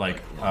for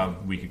like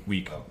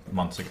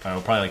months ago,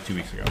 probably like 2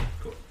 weeks ago.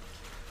 Cool.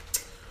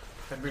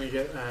 I'm going to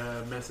get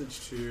a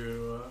message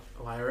to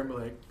Lyra and be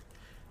like,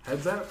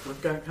 heads up,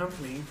 we've got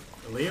company.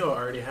 Leo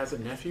already has a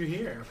nephew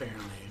here,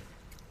 apparently.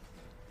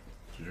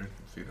 Did you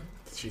see that?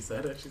 She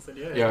said it. She said,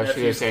 yeah. Yeah,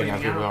 she did say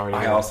nephew's nephew cleaning out. already.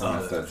 I also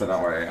missed it, so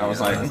don't worry. I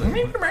was like,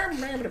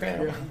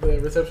 Yeah, the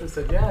receptionist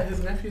said, yeah,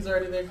 his nephew's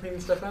already there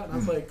cleaning stuff out. And I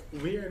was like,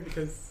 weird,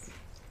 because...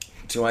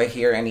 do I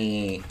hear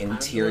any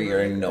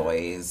interior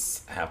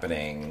noise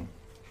happening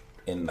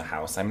in the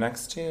house I'm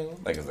next to?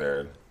 Like, is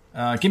there...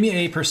 Give me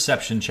a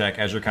perception check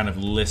as you're kind of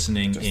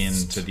listening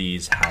into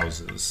these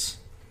houses.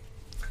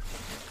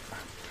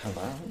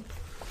 Hello?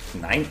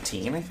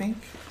 19, I think?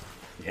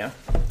 Yeah.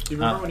 Do you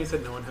remember when you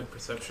said no one had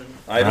perception?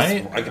 I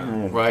Right?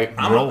 can Right.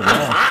 Roll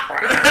well.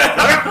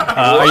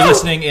 Are you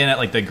listening in at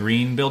like the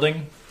green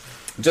building?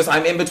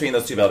 I'm in between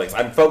those two buildings.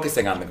 I'm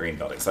focusing on the green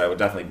building, so I would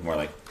definitely be more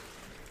like...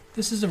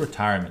 This is a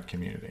retirement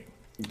community.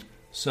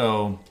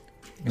 So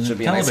when should the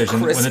be a nice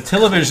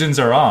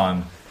televisions are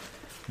on,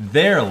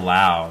 they're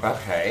loud.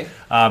 Okay.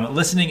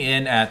 Listening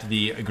in at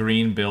the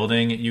green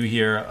building, you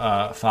hear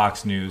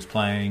Fox News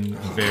playing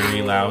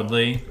very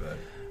loudly,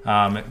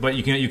 but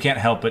you can't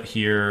help but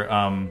hear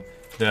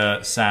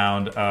the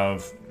sound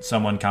of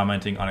someone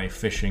commenting on a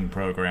fishing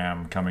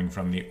program coming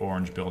from the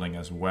orange building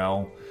as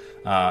well.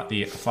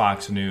 The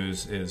Fox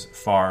News is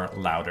far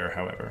louder,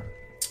 however.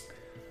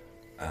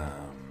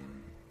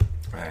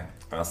 Right.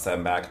 I'll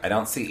send back. I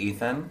don't see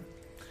Ethan.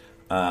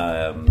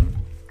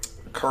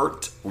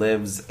 Kurt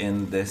lives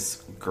in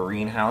this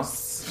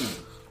greenhouse,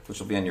 which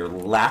will be on your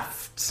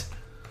left.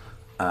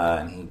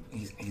 And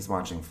he's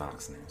watching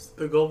Fox News.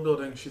 The gold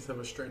building, she said,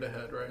 was straight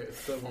ahead, right?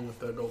 It's the one with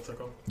the gold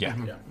circle? Yeah.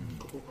 Yeah.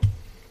 Cool.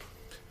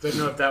 So I didn't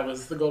know if that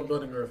was the gold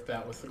building or if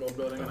that was the gold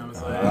building, and I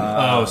was like...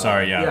 Oh,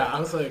 sorry, yeah, I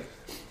was like...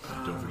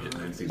 Don't forget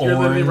Nancy's. You're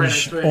literally right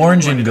next to it.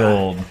 Orange and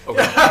gold.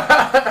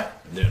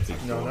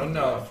 Nancy's No.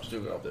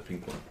 the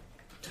pink one.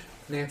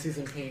 Nancy's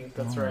in pink.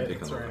 That's right. Take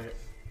That's a look. right.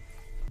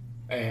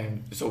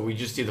 And so we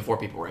just see the 4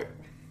 people, right?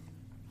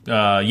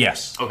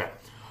 Yes. Okay.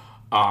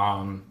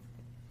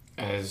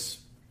 As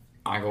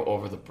I go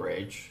over the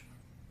bridge,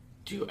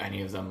 do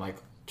any of them like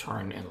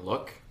turn and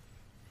look?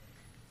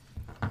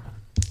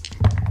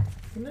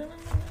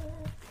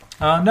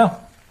 No.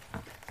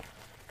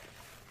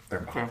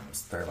 They're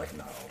moms. They're like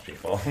not old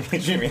people. What do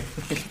you mean?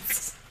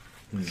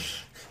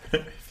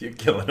 If you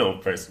kill an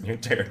old person, you're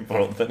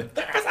terrible. Then if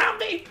they're a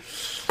zombie.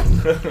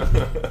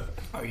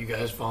 Are you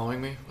guys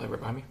following me? Like right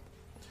behind me?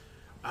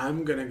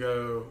 I'm gonna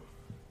go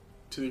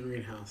to the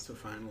greenhouse to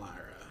find Lyra.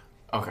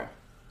 Okay.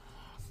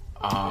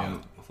 Yeah,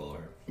 I'll follow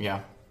her.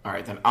 Yeah. All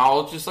right, then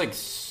I'll just like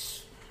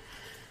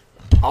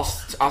I'll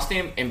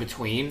stand in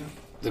between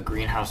the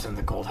greenhouse and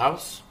the gold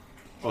house.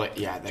 Or like,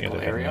 yeah, that Get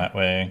gold it area. that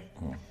way.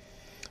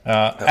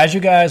 As you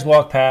guys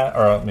walk past,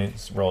 or let me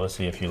roll to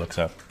see if he looks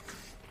up.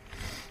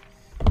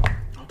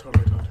 I'll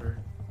totally talk to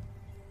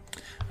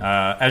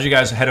her. As you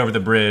guys head over the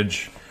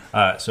bridge,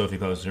 Sophie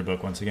closes her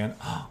book once again.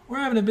 We're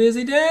having a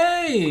busy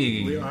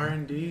day. We are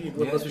indeed.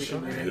 What Yes, was we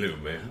we are. Hello,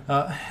 man.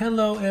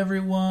 Hello,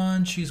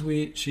 everyone. She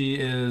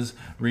is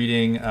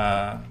reading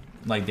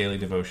like daily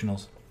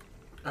devotionals.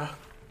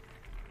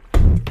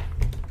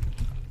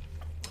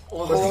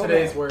 What's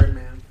today's word,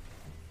 man?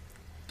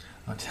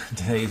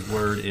 Today's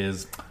word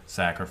is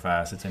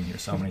sacrifice. It's in here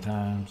so many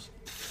times.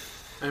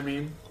 I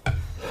mean,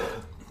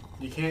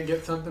 you can't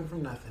get something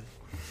from nothing.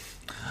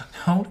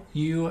 Don't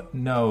you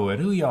know it?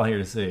 Who y'all here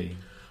to see?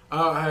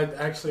 I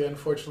actually,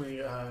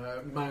 unfortunately,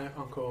 my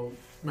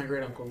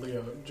great uncle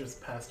Leo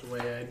just passed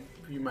away.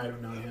 You might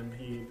have known him.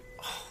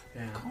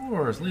 Yeah. Of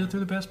course, Leo threw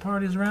the best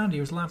parties around. He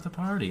was life of the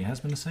party. Has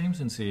been the same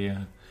since he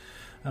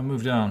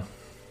moved on.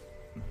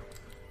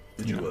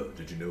 Did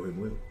you know him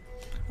well?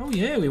 Oh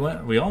yeah,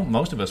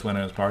 most of us went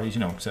to his parties,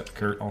 except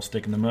Kurt, all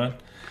stick in the mud.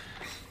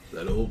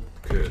 That old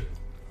Kurt.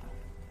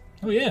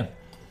 Oh yeah.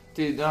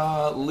 Did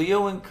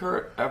Leo and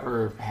Kurt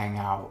ever hang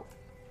out?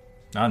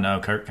 Oh no,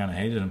 Kurt kind of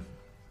hated him.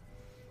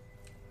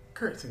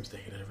 Kurt seems to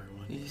hate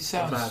everyone. He The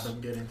sounds. vibe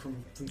I'm getting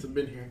since I've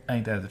been here.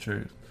 Ain't that the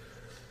truth?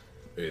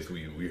 Yes,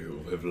 we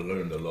have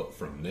learned a lot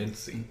from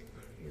Nancy.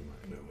 You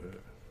might know her.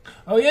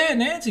 Oh yeah,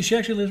 Nancy. She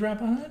actually lives right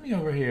behind me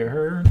over here.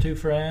 Her and 2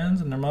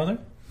 friends and their mother.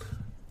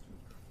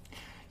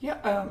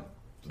 Yeah.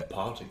 The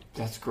party.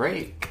 That's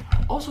great.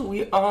 Also, we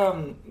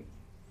heard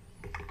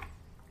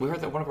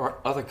that one of our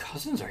other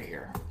cousins are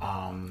here.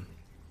 I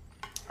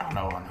don't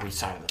know on whose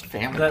side of the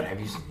family. but have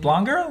you That seen-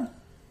 blonde girl?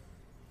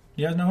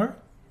 You guys know her?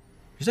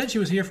 She said she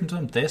was here from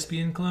some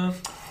thespian club.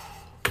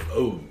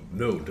 Oh,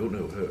 no, don't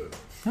know her.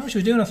 No, she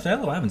was doing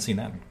Othello. I haven't seen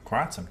that in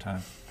quite some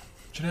time.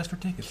 Should ask for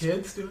tickets.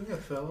 Kids doing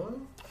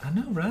Othello? I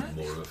know, right?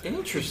 More of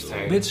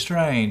Interesting. Bit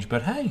strange,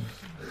 but hey,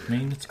 I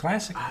mean, it's a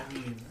classic. I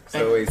mean, It's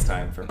always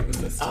time for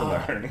this to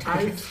learn.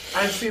 I've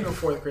seen a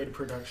 4th grade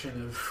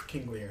production of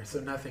King Lear, so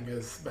nothing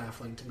is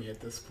baffling to me at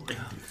this point.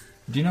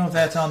 Do you know if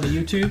that's on the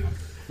YouTube?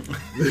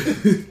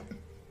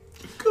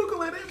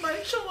 Google it, it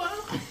might show up.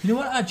 You know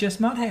what? I just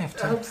might have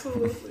to.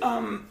 Absolutely.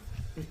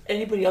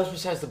 Anybody else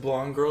besides the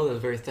blonde girl that's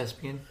very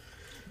thespian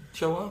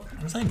show up?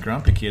 It was that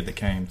grumpy kid that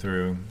came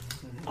through.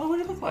 Oh, what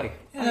did it look like?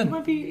 Yeah. He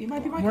might be my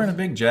Wearing a cousin.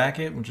 big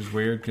jacket, which is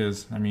weird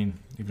because, I mean,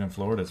 even in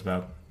Florida, it's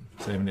about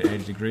 70 to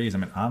 80 degrees. I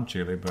mean, I'm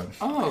chilly, but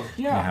Oh,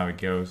 you know yeah. how it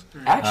goes.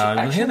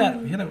 Actually, he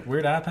had a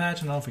weird eye patch. I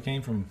don't know if it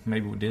came from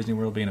maybe Disney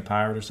World being a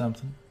pirate or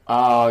something.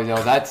 Oh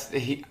no, that's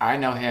he. I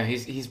know him.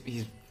 He's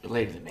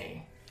related to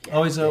me.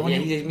 Oh, he's Yeah,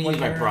 he's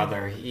my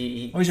brother.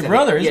 He Oh, he's your said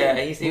brother, is yeah,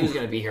 he? he was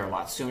going to be here a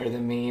lot sooner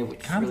than me, which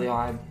is Kind really of,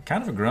 odd.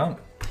 kind of a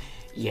grump.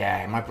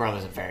 Yeah, my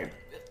brother's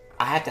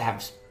I had to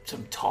have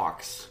some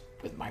talks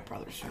with my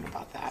brother soon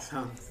about that.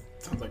 Sounds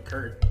Sounds like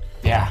Kurt.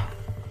 Yeah.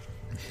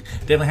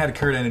 Definitely had a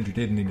Kurt energy,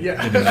 didn't he?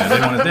 Yeah. Didn't he?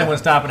 Didn't want to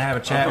stop and have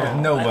a chat with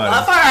nobody.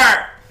 Love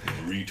her!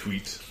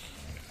 Retweet.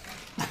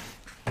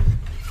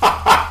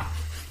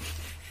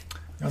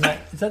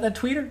 Is that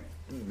tweeter?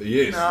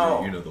 Yes,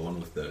 No. you know, the one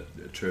with the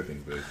chirping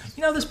voice.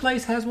 You know, this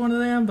place has one of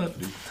them, but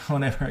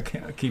whenever I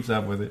keeps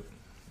up with it.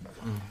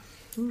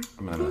 I'm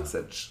gonna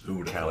message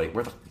Kelly.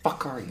 Where the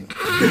fuck are you?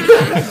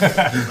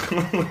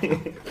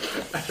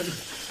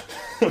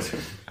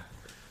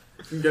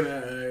 I'm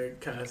gonna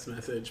cast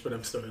message, but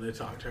I'm still gonna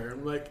talk to her.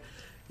 I'm like,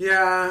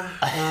 yeah.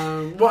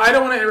 Well, I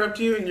don't want to interrupt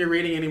you, and you're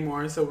reading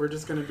anymore, so we're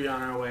just gonna be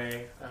on our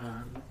way.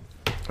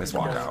 Let's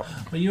walk out.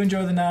 Well, you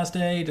enjoy the nice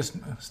day. Just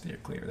steer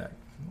clear of that.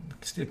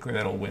 Steer clear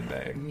of that old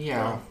windbag.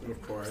 Yeah.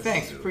 Of course.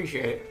 Thanks,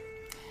 appreciate it.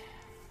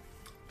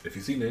 If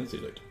you see Nancy,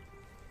 like,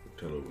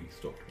 tell her we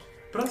stopped.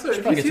 But also,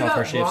 if probably you see gets off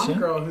her that shift blonde soon.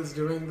 girl who's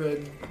doing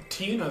the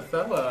Teen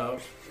Othello,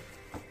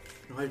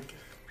 like,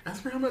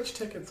 ask her how much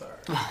tickets are.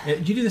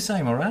 You do the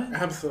same, all right?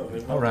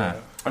 Absolutely. All right.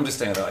 I'm just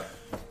standing there like,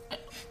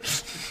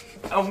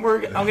 I'm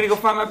gonna go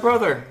find my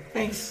brother.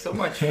 Thanks so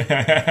much. Can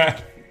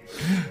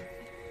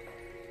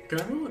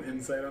I roll an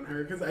insight on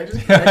her? Because I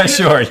get,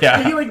 Sure, yeah.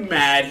 I get like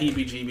mad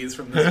heebie-jeebies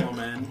from this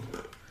woman.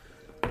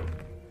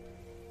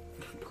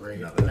 Great.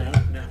 Nothing.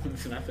 No,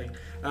 it's nothing.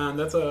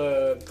 That's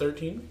a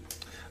 13.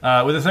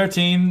 With a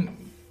 13,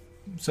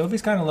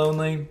 Sophie's kind of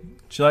lonely.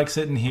 She likes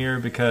sitting here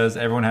because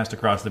everyone has to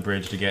cross the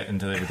bridge to get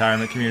into the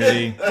retirement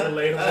community.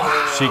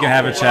 Relatable. She can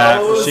have a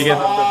chat.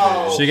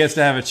 She gets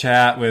to have a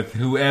chat with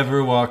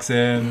whoever walks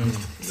in.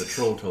 The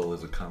troll toll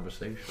is a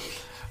conversation.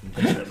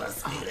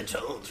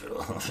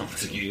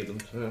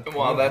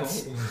 Well,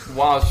 that's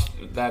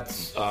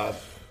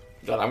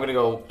done. I'm gonna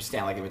go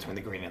stand like in between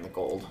the green and the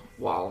gold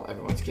while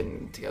everyone's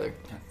getting together.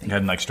 You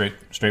heading like straight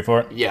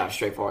for it? Yeah,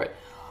 straight for it.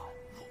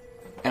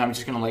 And I'm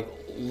just gonna like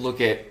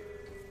look at.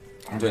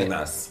 I'm doing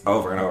this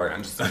over and over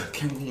again. Just like,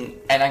 can we?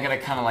 And I'm gonna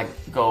kind of like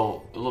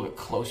go a little bit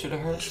closer to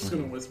her. Just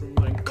gonna whisper,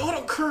 like, go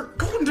to Kurt,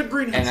 go into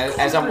Green And Hills,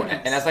 as go I'm to Green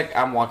Hills." and as like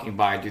I'm walking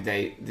by, do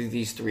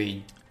these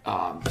three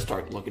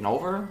start looking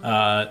over?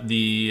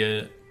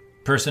 The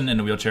person in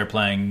a wheelchair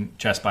playing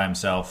chess by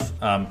himself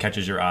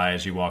catches your eye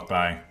as you walk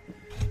by.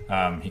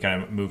 He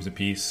kind of moves a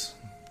piece.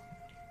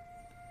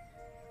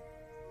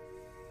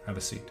 Have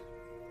a seat.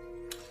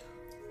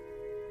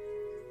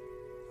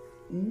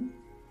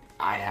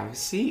 I have a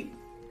seat.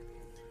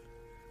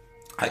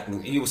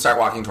 You start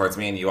walking towards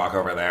me, and you walk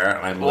over there,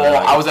 and I'm. Well,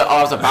 literally-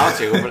 I was about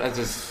to, but I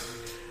just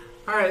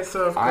All right,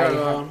 so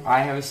I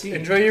have a seat.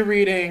 enjoy your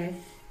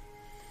reading.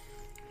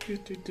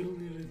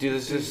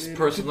 Does this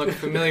person look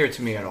familiar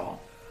to me at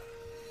all?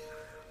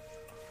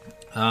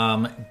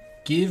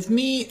 Give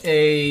me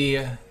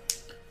a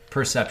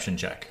perception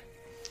check.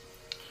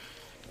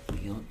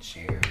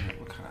 Wheelchair.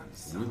 What kind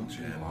of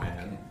wheelchair,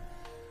 man?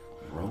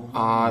 Roll.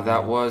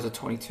 That was a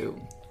 22.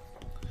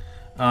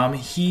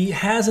 He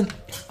has an.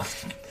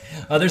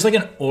 There's like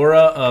an aura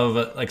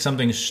of like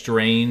something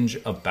strange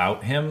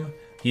about him.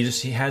 He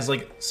has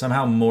like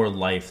somehow more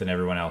life than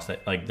everyone else.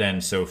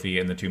 Than Sophie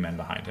and the two men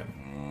behind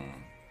him.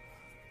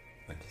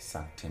 Like he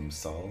sucked Tim's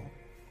soul.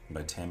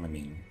 By Tim, I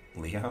mean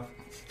Leo.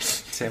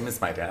 Tim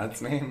is my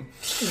dad's name.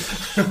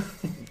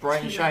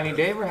 Bright and shiny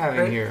day we're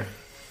having here.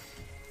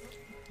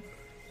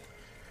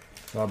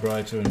 Far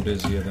brighter and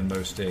busier than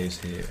most days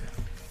here.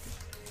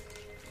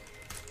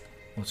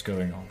 What's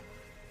going on?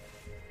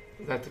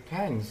 That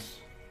depends.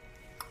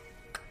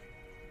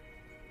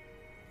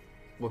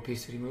 What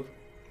piece did he move?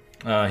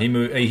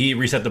 He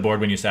reset the board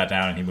when you sat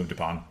down, and he moved a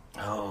pawn.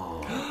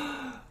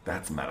 Oh,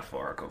 that's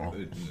metaphorical.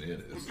 It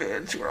is.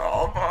 Bitch, we're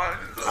all fun.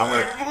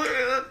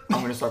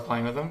 I'm gonna start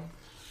playing with him.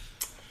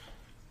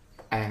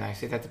 And I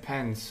say that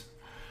depends.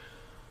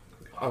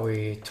 Are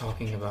we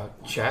talking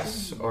about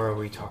chess, or are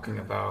we talking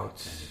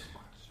about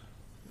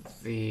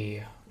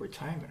the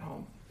retirement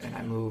home? And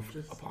I move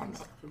a pawn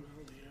up.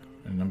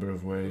 In a number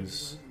of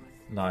ways,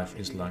 life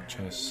is like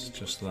chess,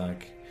 just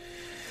like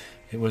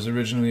it was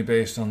originally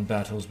based on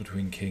battles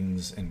between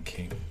kings and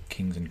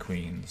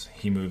queens.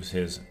 He moves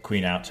his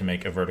queen out to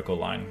make a vertical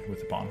line with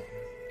the pawn.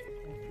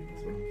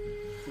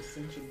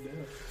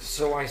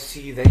 So I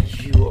see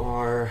that you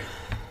are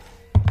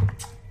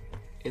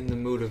in the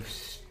mood of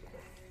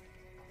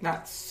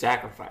not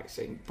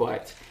sacrificing,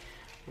 but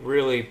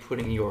really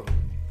putting your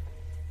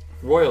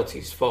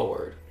royalties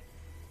forward.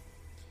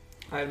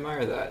 I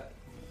admire that.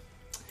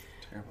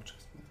 Terrible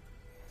chess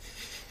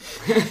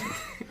move.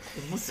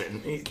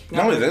 Listen,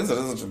 No, it is. It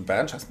is a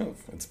bad chess move.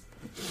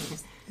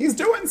 He's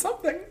doing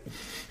something.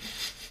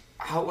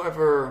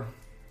 However,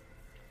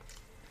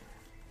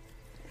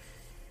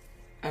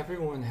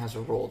 everyone has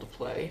a role to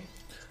play,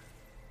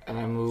 and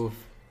I move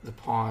the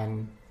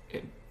pawn,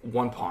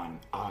 one pawn,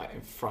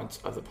 in front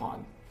of the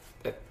pawn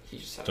that he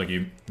just said. So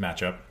you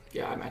match up.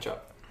 Yeah, I match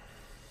up.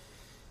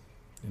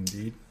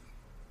 Indeed.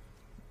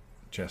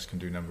 Chess can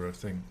do a number of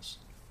things.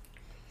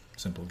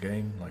 Simple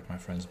game, like my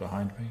friends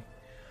behind me,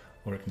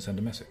 or it can send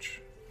a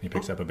message. He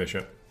picks up a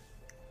bishop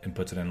and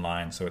puts it in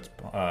line, so it's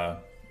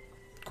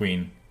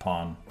queen,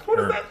 pawn. What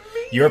does that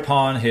mean? Your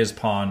pawn, his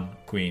pawn,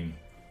 queen.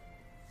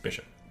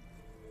 Bishop.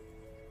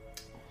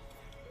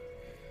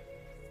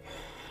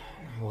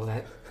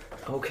 Well,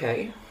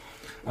 okay.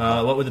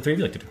 What would the three of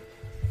you like to do?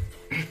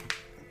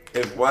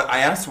 I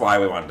asked why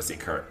we wanted to see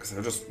Kurt because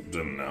I just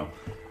didn't know.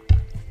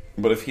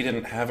 But if he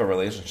didn't have a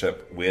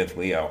relationship with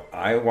Leo,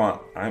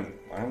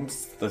 I'm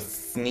the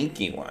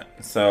sneaky one.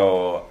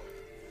 So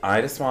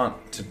I just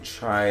want to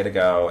try to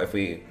go. If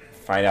we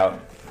find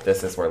out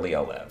this is where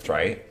Leo lived,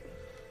 right?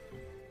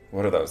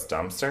 What are those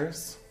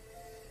dumpsters?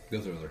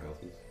 Those are other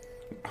houses.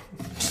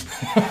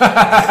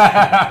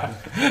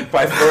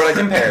 By Florida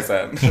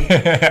comparison,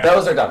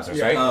 those are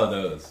dumpsters, right? Oh,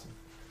 those.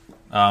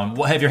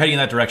 Well, if you're heading in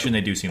that direction,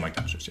 they do seem like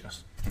dumpsters,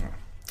 yes.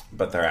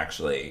 But they're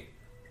actually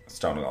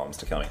stone golems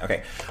to kill me.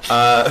 Okay.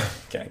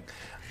 Okay.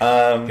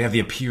 They have the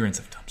appearance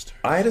of dumpsters.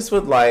 I just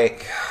would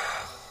like...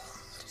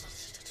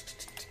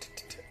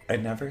 I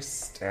never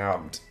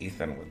stabbed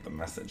Ethan with the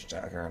message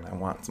dagger, and I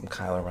want some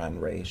Kylo Ren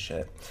Rey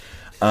shit.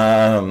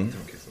 Don't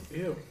kiss them.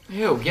 Ew.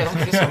 Ew, yeah,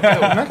 don't kiss him.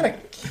 I'm not gonna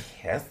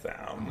kiss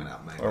them. Went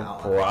out my We're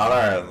mouth.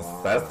 brother and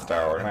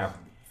sister. We're gonna have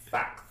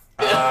sex.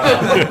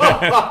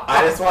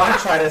 I just want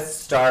to try to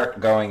start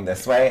going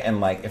this way,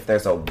 and like if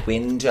there's a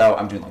window,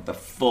 I'm doing like the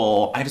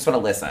full. I just want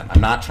to listen.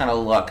 I'm not trying to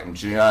look. I'm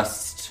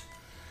just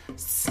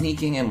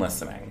sneaking and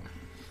listening.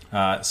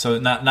 So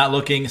not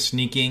looking,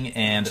 sneaking,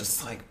 and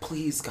Just like,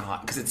 please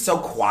God, because it's so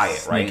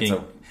quiet, right?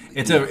 sneaking.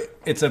 So,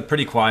 It's a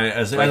pretty quiet.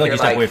 As Like like you're you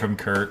step like- away from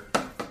Kurt.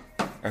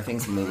 are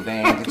things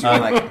moving? Could you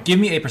like, Give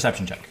me a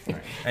perception check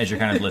as you're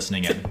kind of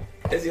listening in.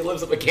 As he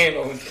lifts up a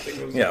candle and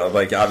things yeah,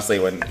 like obviously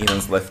when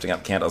Ethan's lifting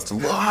up candles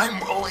to,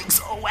 I'm rolling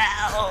so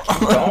well.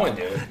 going,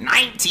 dude.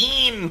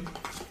 19.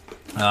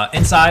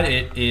 Inside,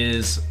 it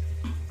is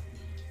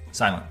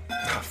silent.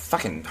 Oh,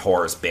 fucking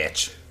whores,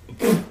 bitch.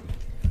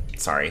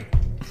 Sorry.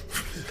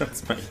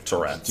 That's my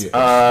Tourette. Do you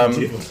have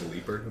a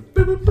leaper?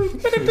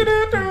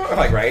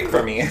 Like, right?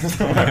 For me.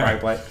 Whenever I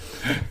play.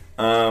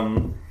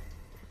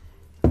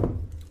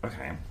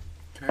 Okay.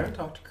 Can I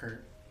talk to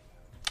Kurt?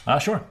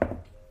 Sure.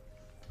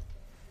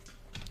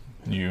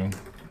 You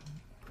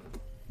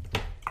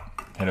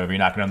head over, you're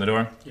knocking on the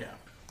door. Yeah.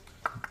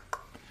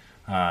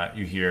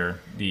 You hear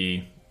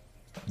the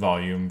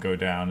volume go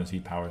down as he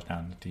powers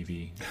down the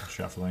TV,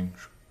 shuffling.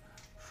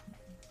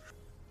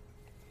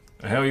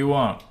 The hell you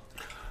want?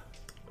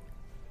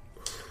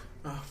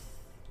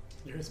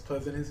 You're as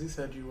pleasant as you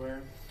said you were.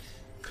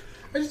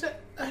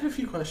 I had a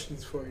few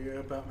questions for you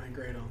about my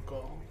great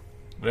uncle.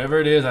 Whatever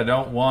it is, I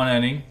don't want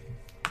any.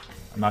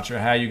 I'm not sure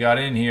how you got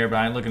in here, but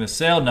I ain't looking to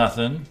sell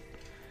nothing.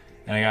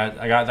 And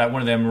I got that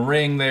one of them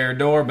ring their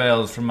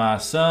doorbells from my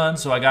son,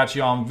 so I got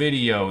you on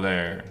video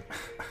there.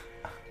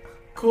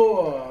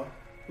 Cool.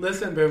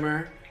 Listen,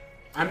 Boomer.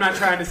 I'm not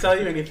trying to sell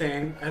you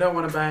anything. I don't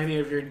want to buy any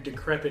of your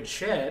decrepit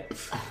shit.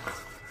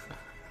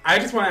 I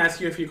just want to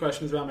ask you a few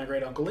questions about my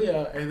great uncle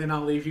Leo, and then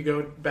I'll leave you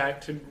go back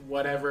to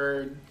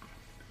whatever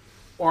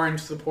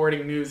orange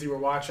supporting news you were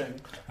watching.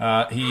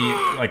 He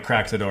like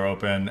cracks the door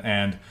open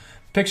and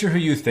picture who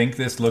you think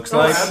this looks Oh,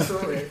 like.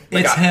 absolutely.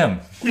 It's him.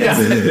 Yeah.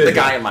 The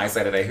guy on my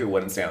side today who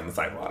wouldn't stand on the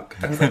sidewalk.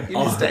 I was like, you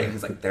need to stay.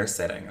 He's like, they're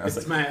sitting. I was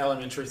It's like, my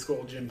elementary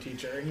school gym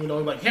teacher. He would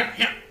always like, yeah.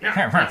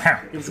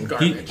 He was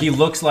garbage. He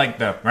looks like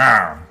the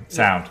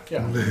sound.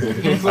 Yeah.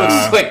 Looks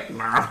like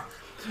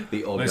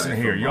The old Listen guy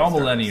here, from y'all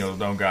Monsters. millennials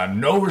don't got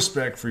no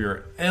respect for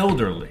your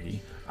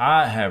elderly.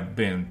 I have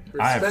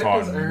Respect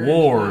fought is earned,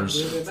 wars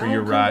not given. for Oh,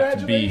 your right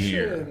to be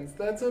here. congratulations.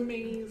 That's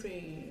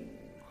amazing.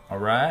 All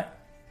right,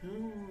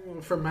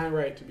 Oh, for my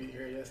right to be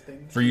here, yes, thank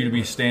you. for you to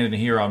be standing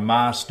here on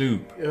my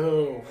stoop.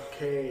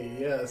 Okay,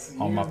 yes.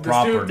 On my the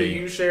property. stoop that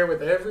you share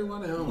with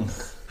everyone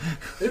else.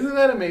 Isn't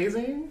that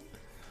amazing?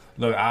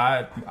 Look,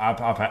 I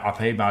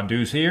paid my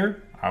dues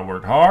here. I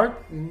worked hard,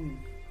 and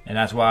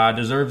that's why I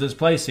deserve this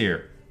place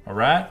here. All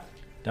right,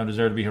 don't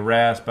deserve to be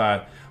harassed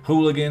by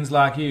hooligans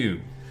like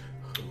you.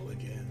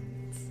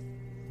 Hooligans.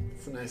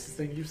 It's the nicest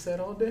thing you've said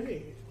all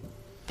day.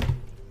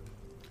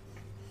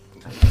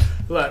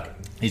 Look,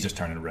 He's just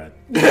turning red.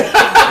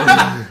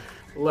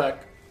 look.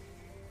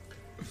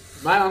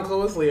 My uncle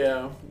was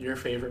Leo, your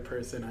favorite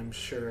person, I'm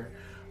sure.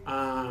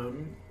 I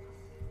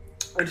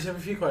just have a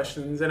few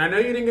questions, and I know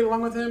you didn't get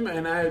along with him,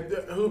 and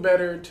who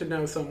better to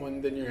know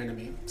someone than your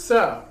enemy?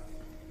 So,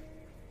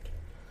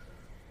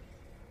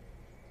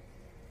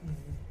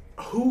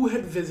 who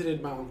had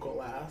visited my uncle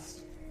last?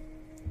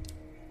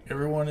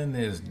 Everyone in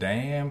this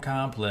damn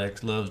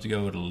complex loves to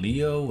go to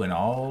Leo and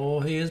all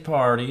his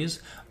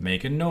parties,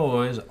 making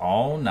noise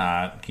all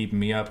night, keeping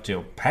me up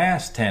till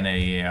past 10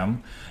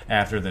 a.m.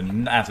 After the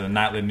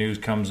nightly news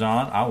comes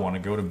on, I want to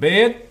go to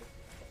bed,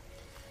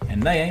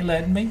 and they ain't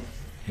letting me.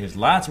 His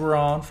lights were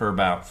on for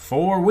about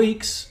 4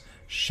 weeks,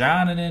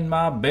 shining in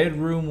my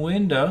bedroom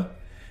window,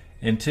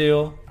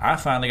 until I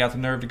finally got the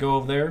nerve to go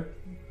over there,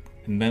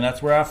 and then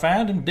that's where I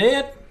found him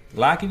dead,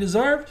 like he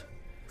deserved.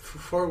 For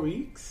 4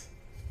 weeks?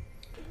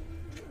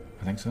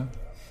 I think so.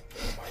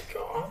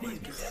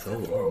 So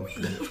long.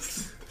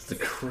 It's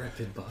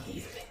decrepit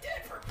body.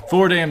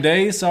 4 damn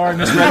days. Sorry,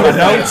 misread my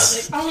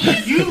notes.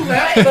 You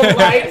let the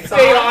light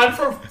stay on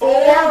for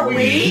 4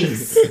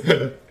 weeks?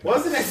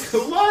 Wasn't it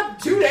what,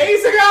 2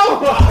 days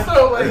ago?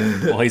 Also, like,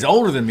 Well, he's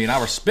older than me, and I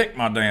respect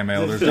my damn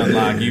elders,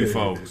 unlike you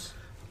folks.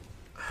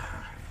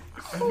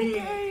 I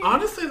mean,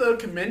 honestly, though,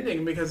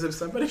 commending, because if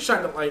somebody's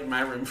trying to light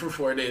my room for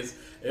 4 days,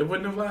 it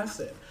wouldn't have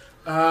lasted.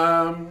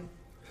 Why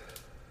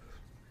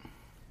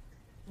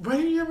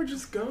don't you ever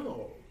just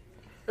go?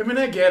 I mean,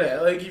 I get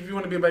it. Like, if you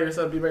want to be by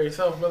yourself, be by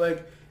yourself. But,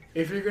 like,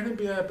 if you're going to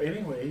be up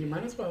anyway, you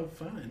might as well have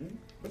fun.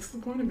 What's the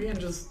point of being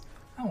just...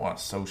 I don't want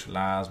to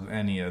socialize with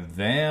any of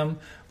them,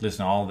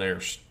 listen to all their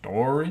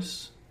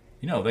stories.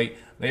 You know,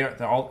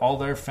 all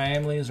their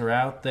families are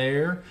out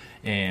there,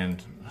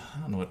 and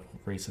I don't know what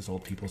racist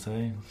old people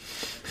say.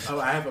 Oh,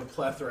 I have a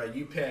plethora.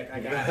 You pick. I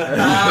got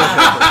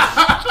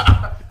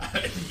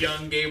it.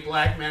 Young gay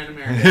black man in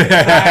America.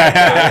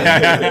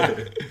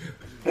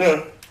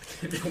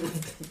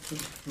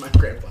 My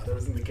grandfather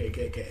was in the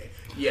KKK.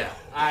 Yeah,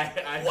 I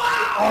have.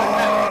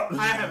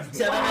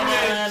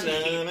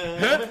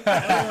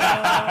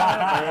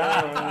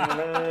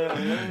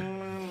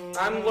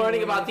 I'm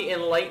learning about the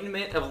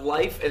enlightenment of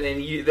life, and then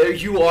there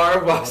you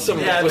are with some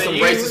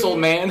racist old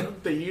man.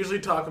 They usually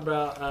talk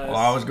about us. Well,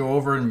 I always go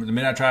over, and the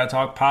minute I try to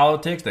talk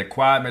politics, they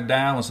quiet me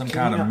down with some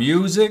kind of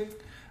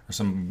music or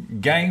some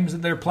games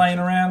that they're playing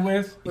around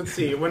with. Let's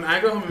see. When I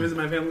go home and visit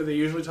my family, they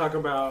usually talk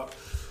about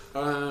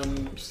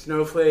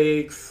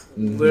snowflakes,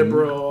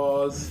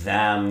 liberals,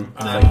 them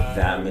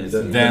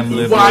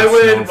liberals.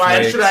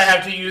 Why should I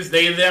have to use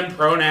they them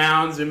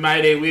pronouns? In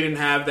my day, we didn't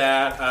have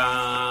that.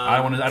 I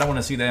don't want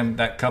to see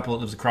that couple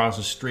that lives across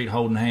the street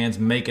holding hands,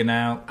 making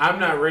out. I'm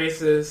not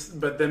racist,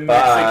 but the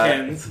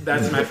Mexicans,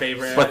 that's my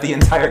favorite. But the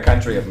entire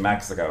country of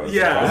Mexico is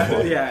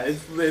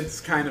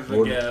it's kind of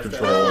a gift.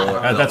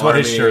 That's what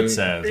his shirt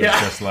says.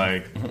 It's just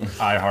like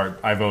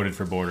I voted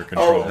for border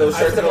control. Oh, those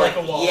shirts that are like,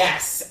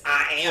 yes,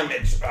 I am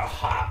a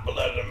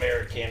hot-blooded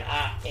American.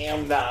 I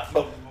am not.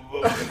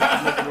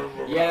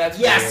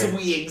 Yes,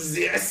 we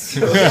exist.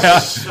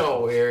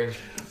 So weird.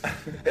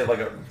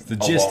 The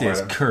gist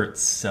is Kurt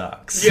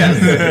sucks. Yes,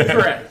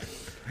 correct.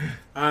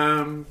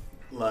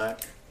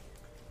 Look,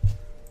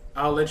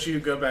 I'll let you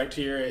go back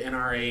to your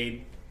NRA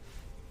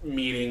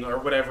meeting or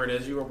whatever it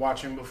is you were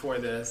watching before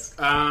this.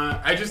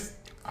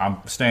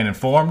 I'm staying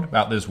informed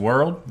about this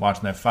world,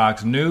 watching that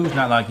Fox News,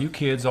 not like you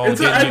kids all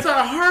it's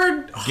a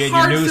hard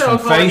your news from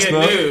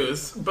Facebook.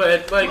 News,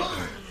 but like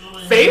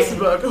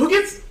Facebook, who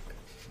gets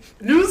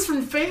news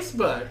from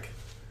Facebook?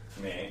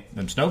 Me.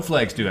 Them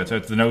snowflakes do that. So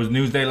it's the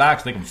news they like,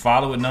 so they can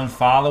follow it and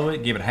unfollow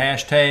it, give it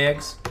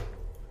hashtags.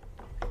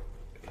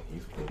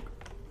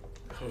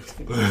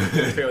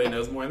 Clearly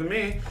knows more than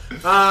me.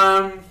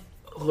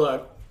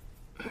 Look.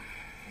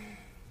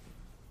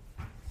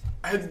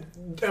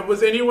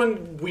 Was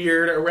anyone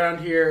weird around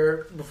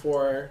here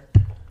before?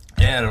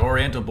 Yeah, the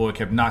Oriental boy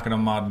kept knocking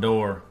on my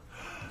door.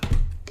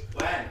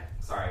 When?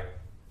 Sorry.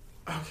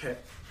 Okay.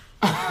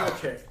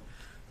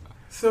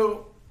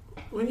 So,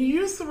 when you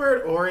use the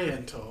word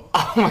Oriental,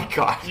 oh my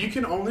god, you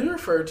can only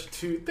refer to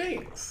two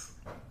things: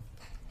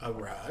 a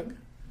rug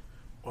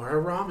or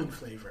a ramen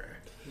flavor,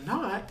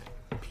 not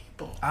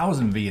people. I was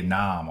in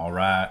Vietnam, all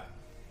right.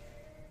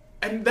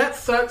 And that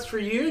sucks for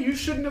you. You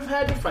shouldn't have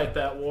had to fight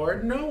that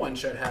war. No one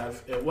should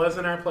have. It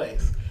wasn't our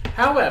place.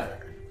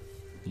 However,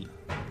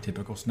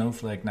 typical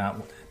snowflake.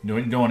 Not you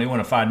don't even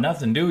want to fight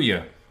nothing, do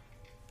you?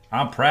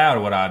 I'm proud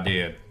of what I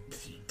did.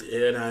 You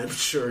did. I'm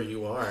sure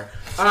you are.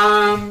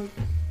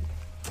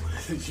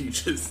 You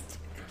just.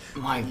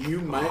 You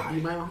might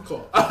be my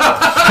uncle.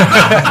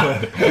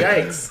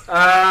 Yikes.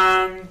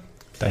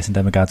 Dyson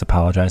Demigods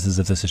apologizes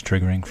if this is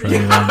triggering for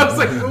anyone.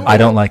 I, I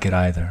don't like it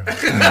either.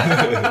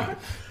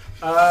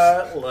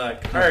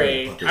 Look,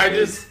 alright. I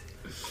just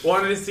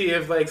wanted to see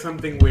if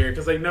something weird,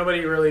 because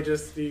nobody really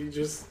because you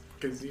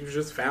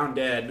just found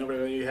dead. Nobody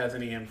really has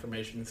any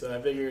information, so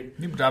I figured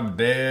people drop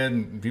dead,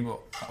 and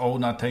people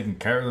old not taking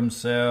care of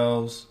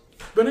themselves.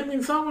 But I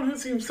mean, someone who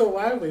seems so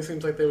lively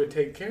seems like they would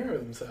take care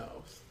of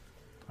themselves.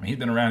 I mean, he's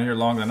been around here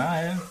longer than I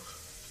have.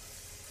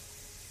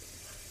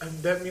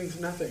 That means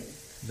nothing.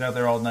 He's out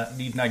there all night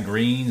eating that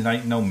greens, not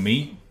eating no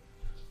meat.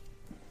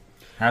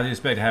 How do you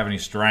expect to have any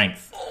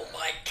strength? Oh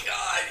my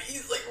god,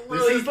 he's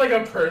really... This is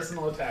a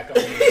personal attack on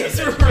me. He's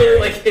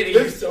really hitting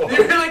you so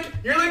hard.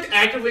 You're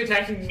actively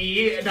attacking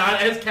me,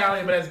 not as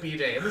Callie, but as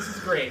BJ. And this is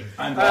great.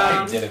 I'm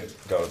glad he didn't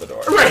go to the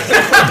door. Right.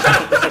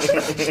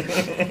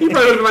 He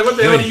probably would have been like, what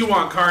the hell do you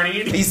want,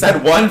 Carney? He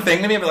said one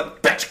thing to me, I'd be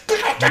like, bitch,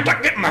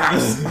 get in my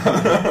house.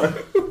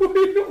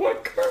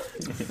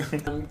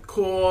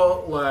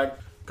 Cool. Look,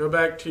 go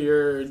back to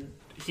your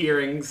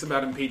hearings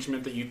about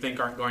impeachment that you think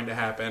aren't going to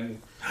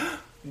happen.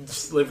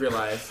 Just live your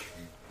life.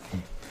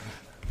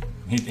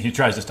 He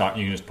tries to stop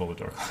you, can just pull the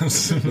door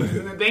closed.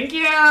 Thank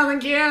you.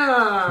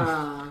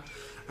 I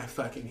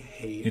fucking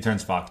hate. He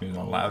turns Fox News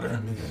on louder.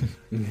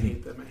 I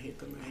hate them.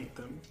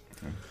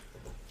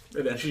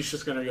 And then she's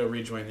just gonna go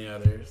rejoin the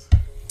others.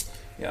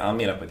 Yeah, I'll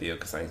meet up with you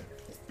because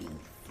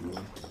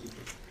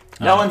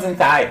no one's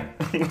inside.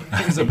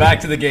 So back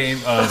to the game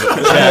of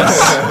chess.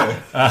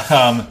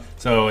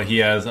 So he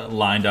has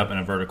lined up in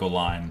a vertical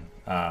line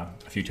a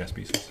few chess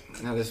pieces.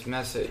 Now this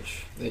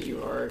message that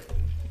you are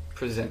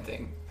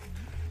presenting?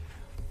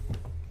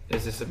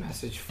 Is this a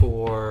message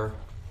for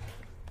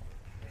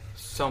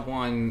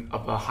someone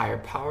of a higher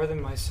power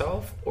than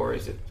myself, or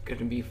is it going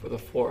to be for the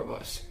four of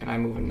us? And I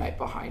move a knight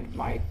behind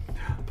my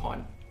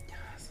pawn.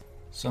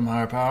 Some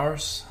higher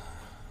powers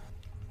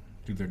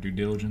do their due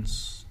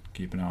diligence,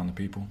 keep an eye on the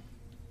people.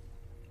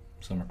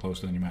 Some are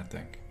closer than you might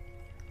think.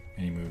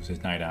 And he moves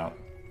his knight out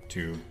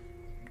to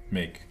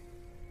make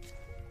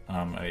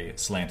a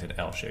slanted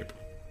L shape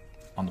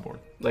on the board.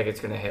 Like it's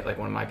going to hit like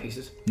one of my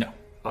pieces? No.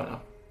 Oh,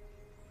 no.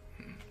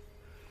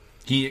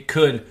 He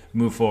could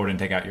move forward and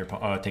take out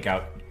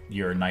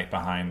your knight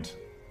behind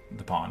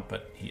the pawn,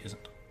 but he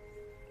isn't.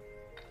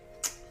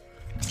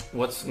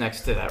 What's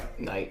next to that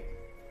knight?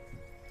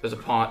 There's a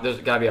pawn. There's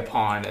got to be a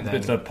pawn, and then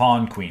It's a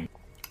pawn queen.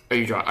 Are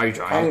you drawing?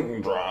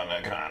 I'm drawing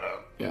it, kind of.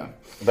 Yeah.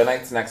 The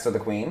knight's next to the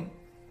queen,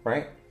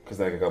 right? Because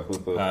they could go boop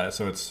boop.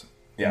 So it's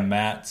Yeah.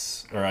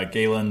 Matt's or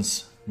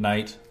Galen's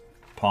knight,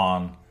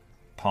 pawn,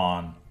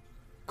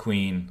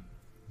 queen,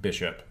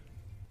 bishop,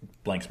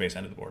 blank space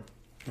end of the board,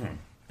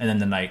 and then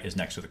the knight is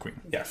next to the queen.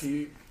 Yes.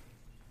 Can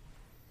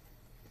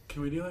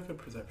we do like a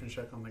perception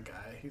check on the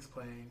guy he's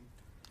playing?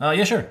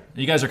 Yeah, sure.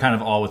 You guys are kind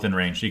of all within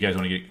range. So you guys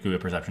want to do a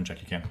perception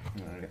check? You can.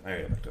 I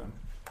already looked at him.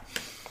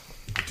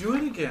 Do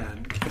it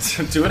again.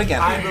 Do it again.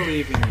 I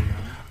believe in you.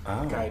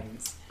 Oh.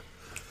 Guidance.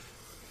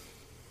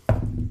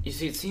 You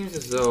see, it seems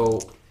as though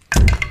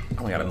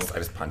Oh my god! I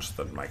just punched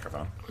the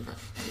microphone.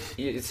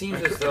 it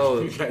seems as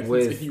though Guidance,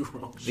 with you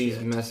roll these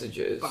shit.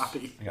 messages,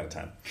 Bobby. I got a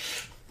 10.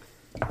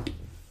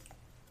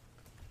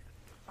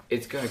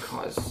 it's going to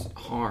cause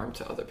harm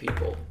to other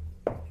people.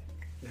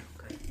 Yeah,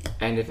 great.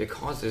 And if it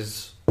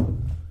causes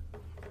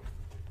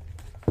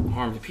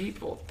harm to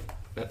people,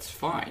 that's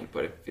fine.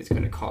 But if it's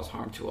going to cause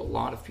harm to a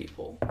lot of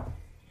people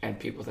and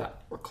people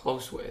that we're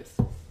close with,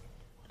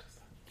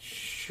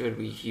 should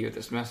we hear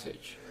this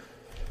message?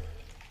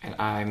 And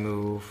I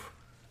move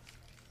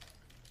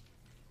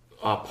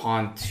a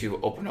pawn to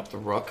open up the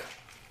rook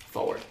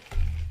forward.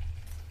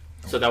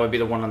 So that would be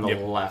the one on the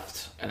Yep.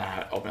 left, and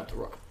I open up the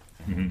rook.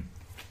 Mm-hmm.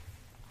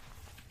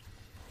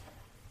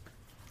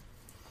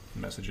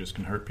 Messages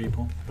can hurt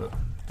people, but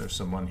there's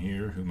someone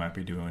here who might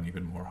be doing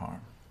even more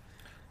harm.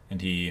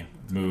 And he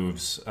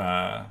moves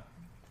the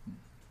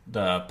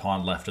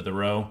pawn left of the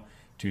row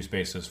 2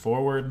 spaces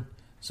forward,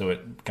 so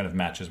it kind of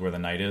matches where the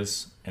knight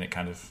is, and it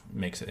kind of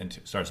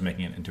starts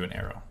making it into an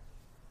arrow.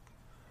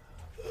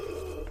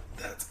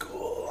 That's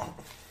cool.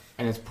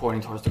 And it's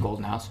pointing towards the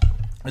golden house,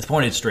 It's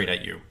pointed straight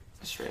at you.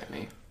 straight at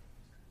me.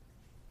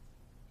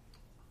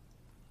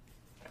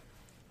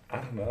 I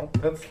don't know.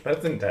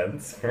 That's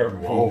intense for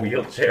a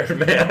wheelchair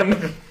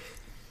man.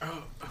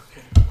 Oh,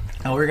 okay.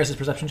 How were your guys'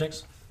 perception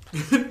checks?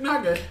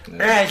 Not good.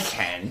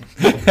 10.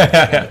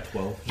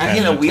 12. I'm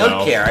in a 12.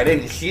 wheelchair. I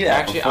didn't see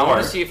that Actually, before. I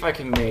want to see if I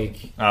can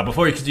make.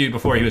 Before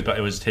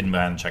it was hidden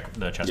behind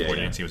the chessboard. Yeah, You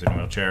yeah. didn't see it was in a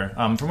wheelchair.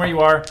 From where you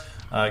are,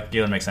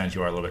 Galen makes sense.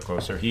 You are a little bit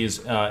closer. He's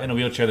in a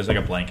wheelchair. There's like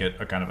a blanket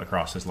kind of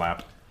across his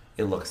lap.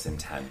 It looks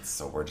intense,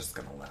 so we're just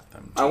gonna let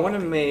them. I want to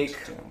make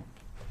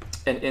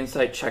an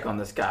insight check on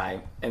this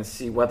guy and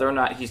see whether or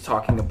not he's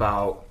talking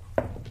about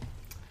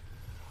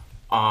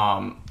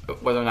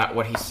whether or not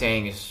what he's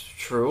saying is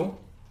true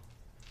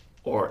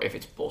or if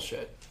it's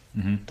bullshit.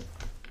 Mm-hmm.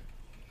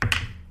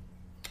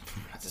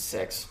 That's a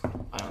 6.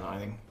 I don't know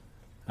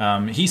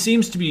anything. He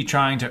seems to be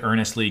trying to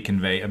earnestly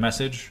convey a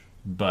message,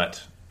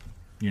 but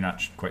you're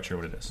not quite sure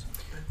what it is.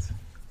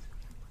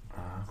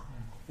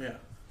 Yeah.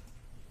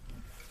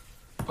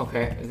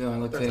 Okay, and then I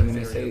looked at That's him my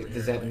and I theory say, over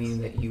does here, that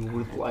mean that you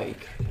would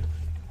like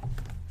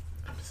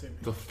I'm assuming.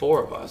 the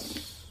 4 of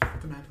us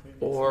Thematically, it makes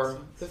or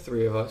sense. the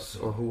 3 of us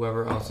or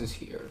whoever else is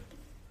here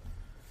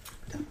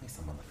Definitely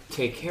someone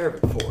take care of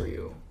it for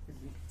you?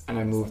 And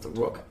I move the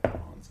rook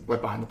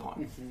right behind the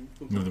pawn.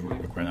 Move the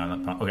rook right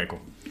on that. Okay,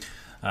 cool.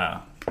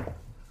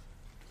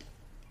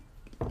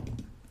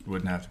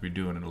 Wouldn't have to be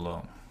doing it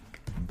alone,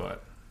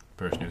 but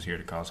the person who's here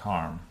to cause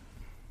harm,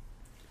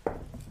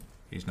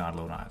 he's not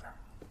alone either.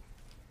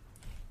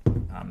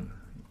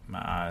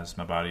 My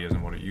body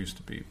isn't what it used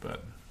to be,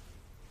 but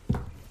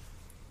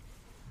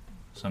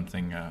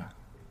something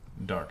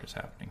dark is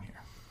happening here.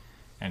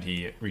 And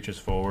he reaches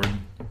forward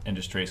and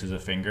just traces a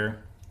finger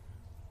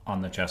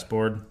on the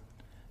chessboard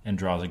and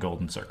draws a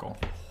golden circle.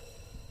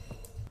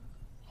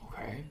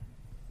 Okay.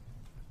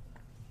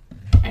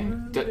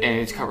 And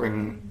it's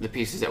covering the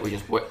pieces that we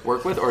just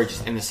work with, or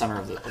just in the center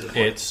of the board?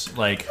 It's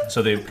like,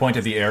 so the point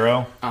of the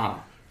arrow Uh-huh.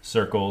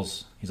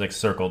 circles, he's like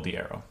circled the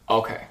arrow.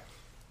 Okay.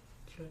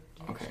 Okay.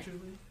 Okay.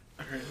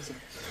 Alright,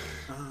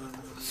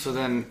 So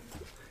then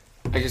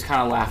I just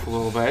kind of laugh a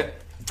little bit,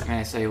 and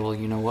I say, well,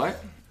 you know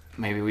what?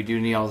 Maybe we do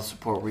need all the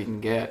support we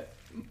can get,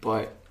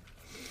 but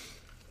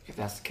if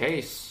that's the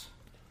case,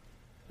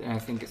 then I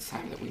think it's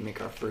time that we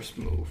make our first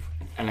move.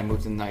 And I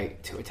move the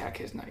knight to attack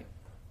his knight.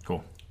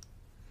 Cool.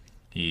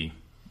 He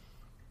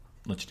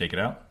lets you take it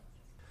out.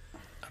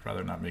 I'd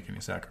rather not make any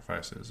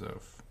sacrifices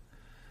of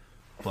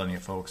plenty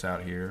of folks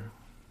out here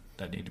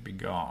that need to be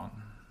gone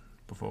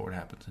before what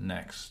happens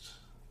next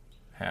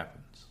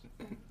happens.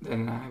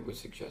 Then I would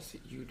suggest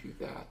that you do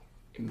that.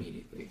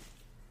 immediately.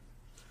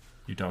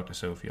 You talk to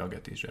Sophie. I'll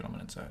get these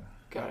gentlemen inside.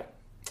 Got it.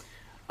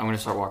 I'm gonna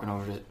start walking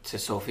over to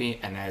Sophie,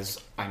 and as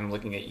I'm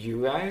looking at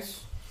you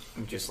guys,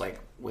 I'm just like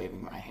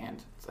waving my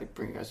hand. It's like,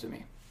 bring you guys to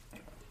me.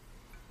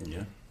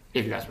 Yeah.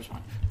 If you guys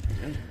respond.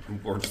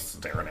 We're just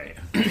staring at you.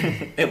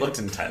 It looked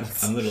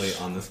intense. I'm literally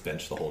on this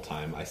bench the whole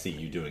time. I see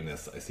you doing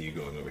this. I see you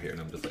going over here, and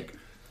I'm just like...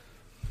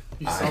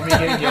 You saw me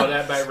getting yelled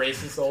at by a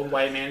racist old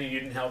white man and you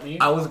didn't help me?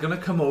 I was gonna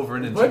come over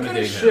and What intimidate kind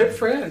of him. shit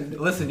friend?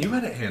 Listen, you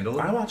had it handled.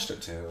 I watched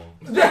it too.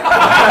 What do you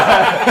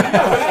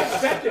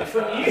expect it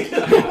from me?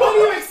 What do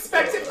you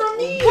expect it from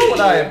me? What would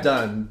I have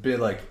done? Be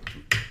like...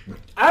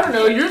 I don't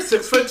know, you're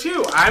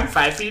 6'2". I'm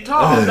 5 feet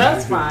tall.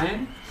 That's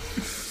fine.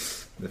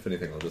 If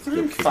anything, I'll just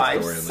go kick the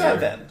door in 5'7".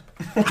 there.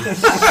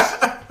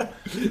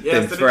 Yes,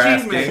 Thanks an for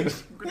achievement.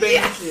 asking.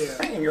 Thank you.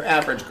 I am your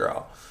average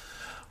girl.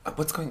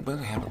 What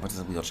happened? What is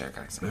the wheelchair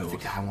guy say? The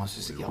guy wants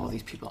us to get all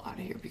these people out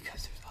of here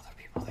because there's other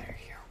people that are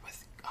here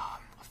with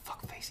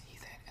fuckface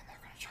Ethan, and they're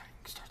gonna try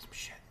and start some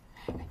shit,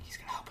 and he's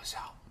gonna help us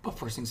out. But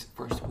first things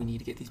first, we need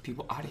to get these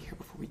people out of here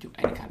before we do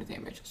any kind of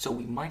damage. So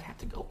we might have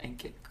to go and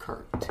get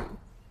Kurt too.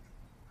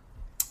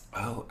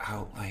 Oh,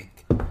 out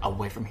like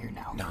away from here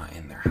now. Not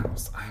in their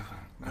house.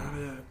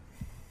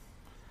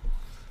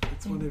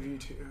 It's one of you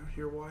two.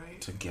 You're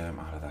white. To get him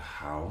out of the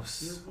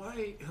house. You're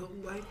white. He'll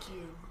like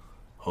you.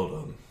 Hold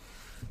on.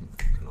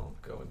 And I'll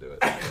go and do it.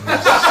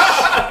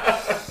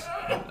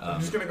 I'm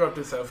just gonna go up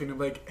to Sophie and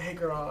be like, "Hey,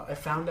 girl, I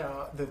found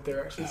out that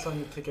they're actually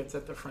selling tickets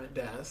at the front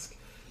desk.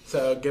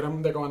 So get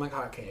them. They're going like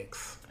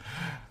hotcakes."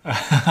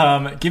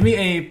 Give me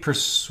a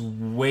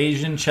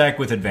persuasion check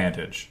with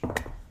advantage.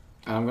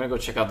 I'm gonna go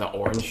check out the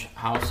orange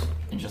house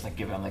and just like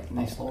give it a like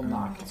nice little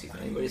knock and see if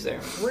anybody's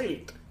there.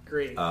 Great.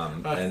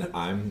 And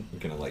I'm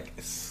gonna like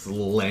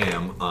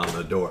slam on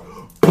the door.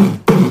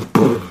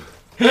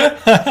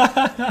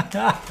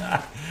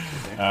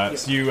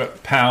 So you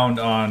pound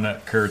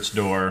on Kurt's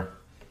door.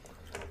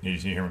 You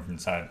hear him from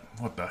inside.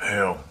 What the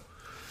hell?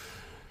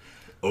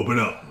 Open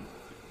up.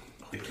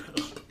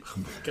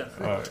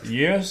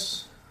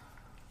 Yes?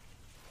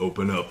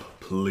 Open up,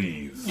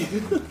 please.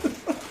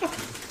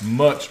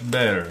 Much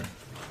better.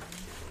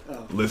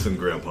 Listen,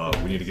 Grandpa,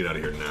 we need to get out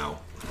of here now.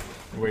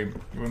 Wait,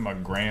 you're my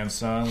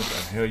grandson. What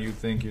the hell you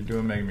think you're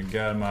doing? Making me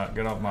get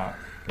off my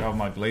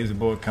lazy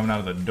boy coming out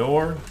of the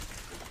door?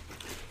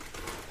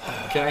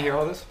 Can I hear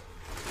all this?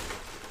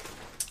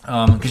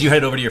 Because you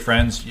headed over to your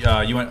friends.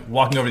 You went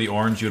walking over the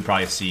orange. You would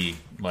probably see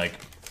like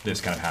this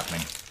kind of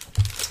happening.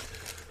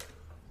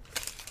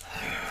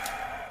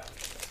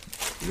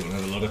 We don't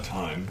have a lot of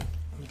time.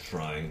 I'm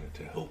trying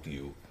to help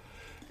you.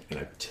 And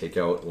I take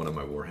out one of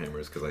my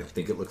warhammers because I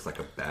think it looks like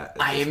a bat.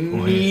 I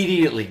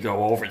immediately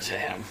go over to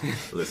him.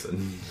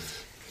 Listen.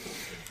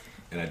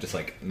 And I just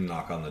like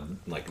knock on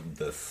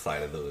the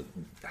side of the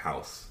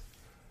house.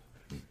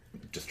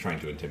 Just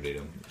trying to intimidate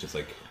him. Just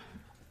like,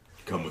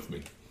 come with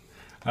me.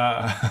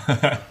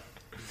 Give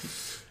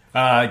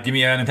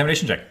me an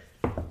intimidation check.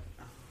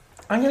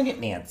 I'm gonna get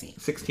Nancy.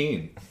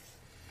 16.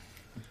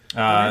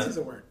 Nancy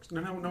doesn't work.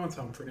 No one's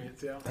home for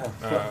Nancy.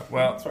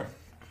 Well,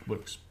 would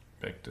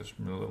expect this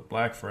from a little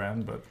black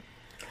friend, but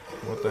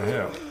what the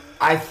hell?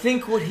 I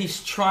think what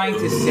he's trying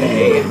to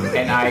say,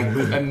 and I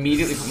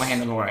immediately put my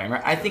hand on the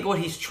warhammer. I think what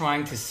he's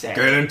trying to say.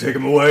 Get him, take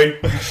him away.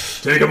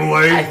 Take him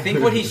away. I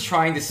think what he's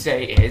trying to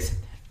say is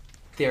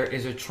there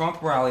is a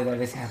Trump rally that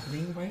is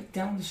happening right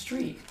down the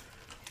street.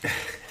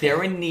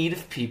 They're in need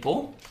of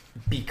people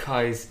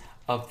because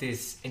of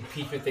this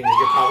impeachment thing that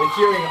you're probably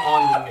hearing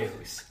on the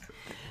news.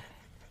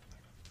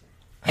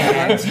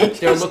 And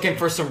they're looking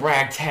for some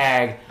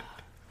ragtag,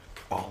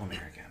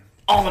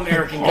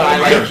 all-American guy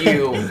like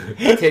you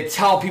to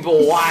tell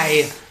people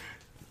why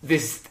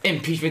this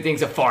impeachment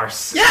thing's a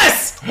farce.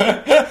 Yes!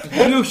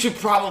 You should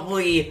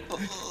probably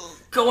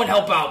go and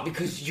help out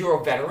because you're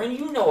a veteran.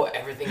 You know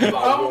everything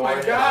about Oh war.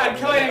 my God,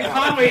 Kellyanne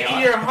Conway, eat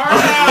your heart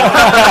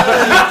out!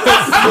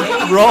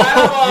 Roll.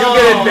 You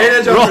get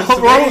advantage of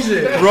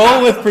persuasion.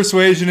 Roll with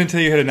persuasion until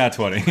you hit a nat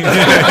 20.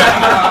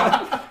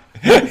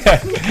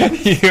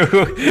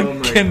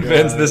 You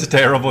convince this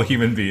terrible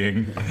human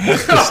being to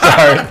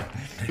start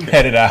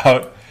headed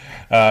out.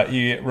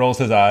 He rolls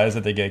his eyes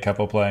at the gay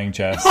couple playing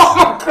chess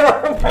and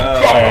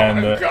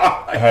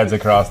heads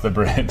across the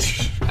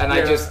bridge. And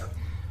I look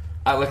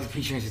at the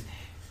picture and just,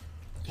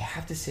 you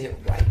have to say it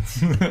right.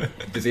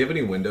 Does he have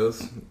any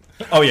windows?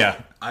 Oh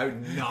yeah. I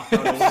would knock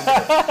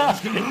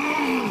out a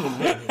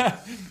window.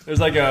 There's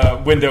like a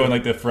window in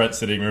like the front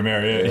sitting room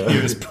area.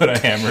 You just put a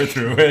hammer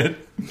through it.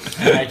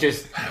 And I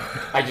just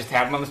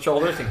tap him on the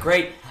shoulder and say,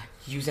 great,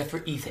 use it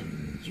for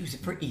Ethan. Use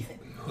it for Ethan.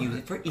 Use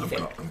it for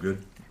Ethan. I'm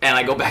good. And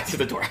I go back to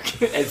the door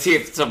and see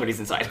if somebody's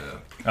inside.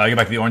 Get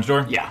back to the orange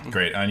door? Yeah.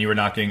 Great. And you were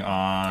knocking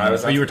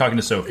on... you were talking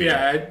to Sophie.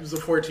 Yeah, it was a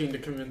 14 to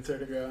convince her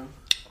to go.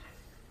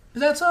 Is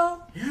that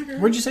so? Yeah, girl.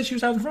 Where'd you say she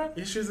was out in front?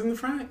 Yeah, she was in the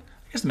front. I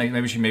guess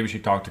maybe she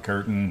talked to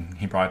Kurt and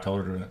he probably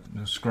told her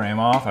to scram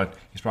off.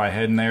 He's probably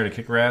heading there to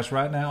kick her ass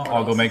right now.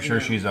 I'll go make sure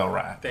she's all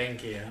right.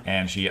 Thank you.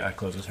 And she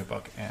closes her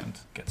book and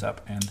gets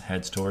up and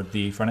heads toward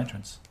the front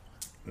entrance.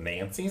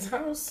 Nancy's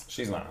house?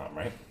 She's not home,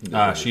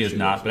 right? She is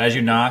not. But as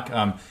you knock,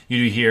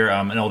 you do hear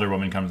an older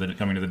woman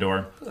coming to the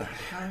door.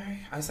 Hi.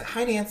 I said,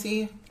 hi,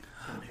 Nancy.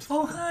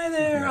 Oh, hi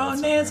there. No, Oh,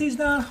 that's Nancy's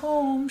not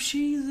home.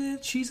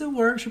 She's at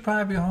work. She'll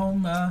probably be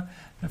home in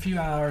a few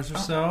hours or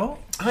so.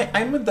 Hi,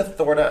 I'm with the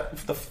Florida.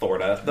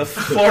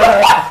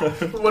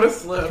 What a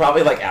slip.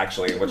 Probably like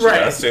actually what she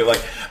does too,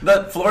 like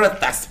the Florida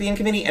Thespian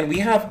Committee, and we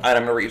have. And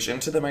I'm gonna reach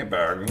into my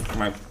bag,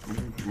 my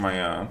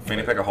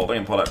fanny pack of holding,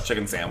 and pull out a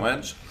chicken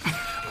sandwich.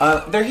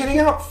 They're handing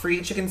out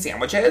free chicken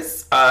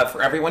sandwiches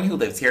for everyone who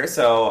lives here.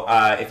 So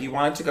if you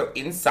wanted to go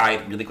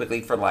inside really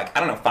quickly for like,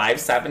 I don't know, 5,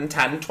 7,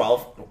 10,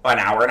 12, an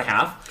hour and a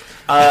half,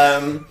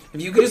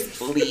 if you could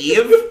just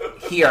leave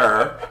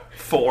here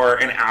for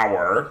an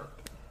hour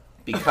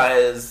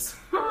because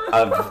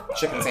of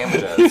chicken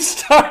sandwiches. You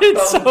started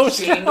so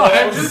strong.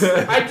 I'm just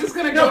gonna go. I'm just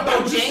gonna come up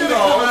and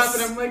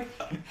Bojangles. I'm like,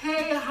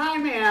 hey, hi,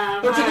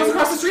 ma'am. Bojangles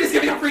across the street is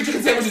giving out free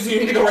chicken sandwiches.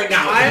 You need to go right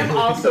now. I am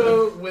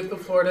also with the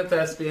Florida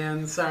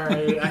Thespian.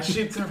 Sorry,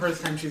 it's her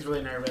first time. She's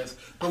really nervous.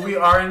 But we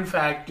are, in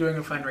fact, doing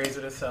a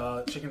fundraiser to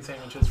sell chicken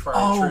sandwiches for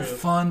our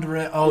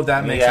troupe. Oh,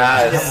 that makes a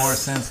lot more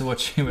sense to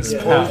what she was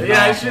talking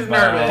Yeah, about. she's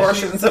nervous.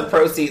 Portions of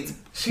proceeds.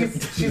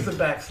 She's the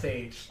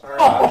backstage.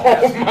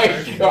 Oh my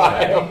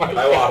god!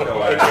 I walk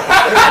away.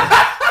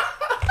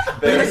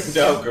 There's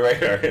no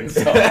greater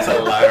insult to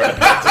Lyra than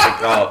to be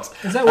called.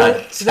 Is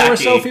that where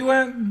Sophie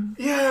went?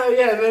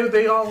 Yeah,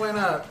 they all went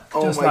up.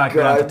 Just not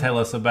going to tell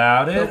us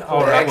about it.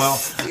 All right, well,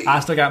 I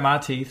still got my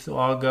teeth, so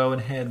I'll go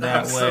and head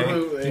that way.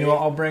 You know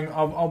what?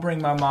 I'll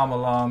bring my mom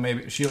along.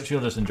 Maybe she'll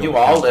just enjoy. You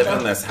all live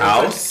in this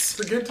house. It's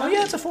a good time. Oh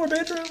yeah, it's a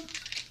 4-bedroom.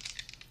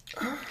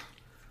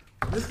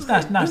 This is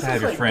nice to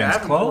have your friends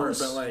close.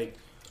 But like,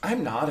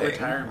 I'm nodding.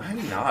 Retirement.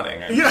 I'm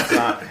nodding. I'm just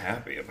not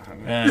happy about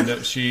it.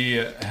 And she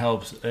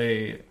helps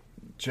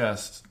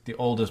just the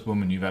oldest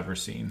woman you've ever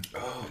seen.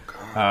 Oh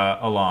god.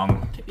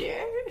 Along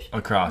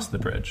across the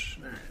bridge.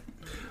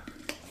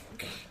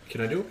 Can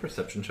I do a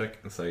perception check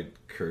inside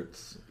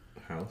Kurt's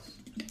house?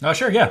 Oh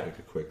sure, yeah. Like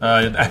a quick.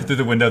 Through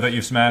the window that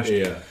you smashed.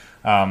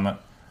 Yeah.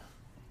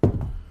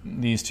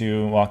 These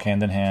two walk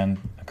hand in hand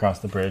across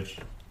the bridge.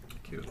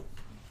 Cute.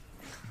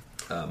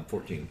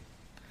 14.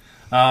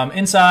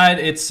 Inside,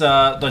 it's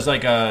there's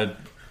like a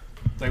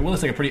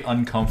pretty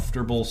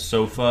uncomfortable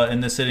sofa in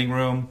the sitting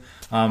room.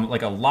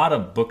 Like a lot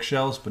of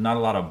bookshelves, but not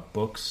a lot of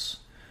books.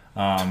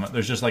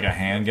 There's just like a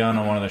handgun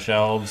on one of the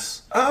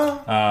shelves.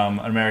 An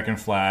American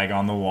flag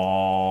on the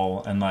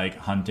wall, and like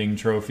hunting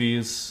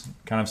trophies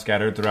kind of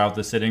scattered throughout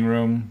the sitting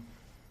room.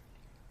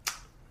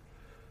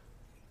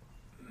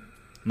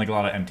 Like a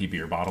lot of empty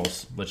beer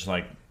bottles, which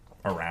like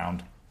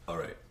around. All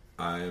right.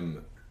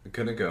 I'm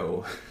gonna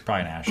go.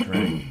 Probably an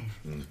ashtray.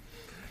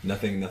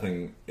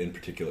 Nothing in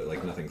particular.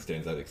 Like nothing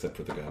stands out except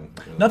for the gun.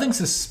 Nothing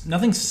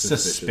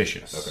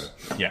suspicious.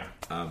 Okay. Yeah.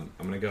 I'm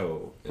gonna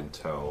go and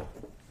tell.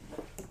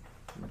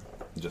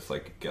 Just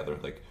like gather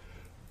like.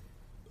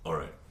 All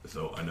right.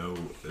 So I know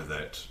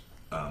that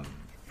our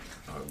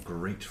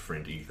great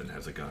friend Ethan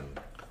has a gun.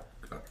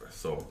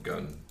 Saw a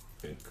gun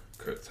in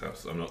Kurt's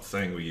house. I'm not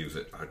saying we use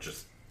it. I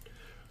just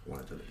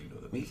wanted to let you know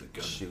that there's a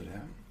gun. Shoot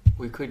him.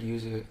 We could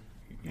use it.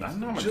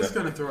 I'm just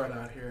gonna throw it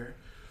out here.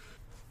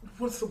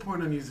 What's the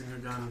point in using a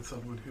gun on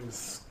someone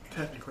who's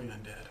technically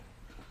undead?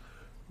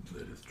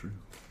 That is true.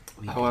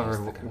 However,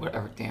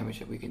 whatever damage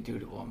that we can do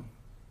to them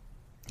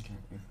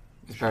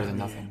is better than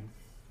nothing.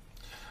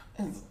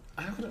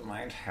 I wouldn't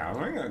mind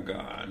having a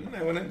gun.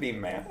 I wouldn't be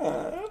mad.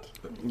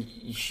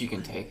 She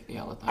can take the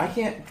outlet. I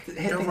can't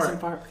hit Go things for in it.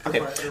 part. Go Okay,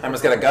 for it. I'm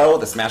just gonna go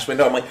the smash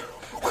window. I'm like,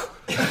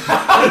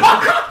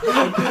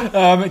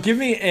 Give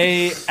me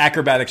a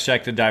acrobatics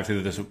check to dive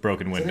through this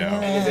broken window.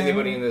 Is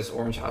anybody in this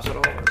orange house at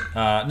all?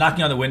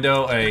 Knocking on the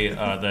window,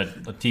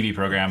 the TV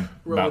program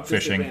Roll about with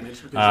fishing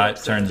disadvantage because you're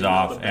upset turns being all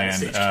off, the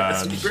and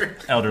backstage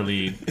cast.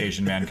 elderly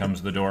Asian man comes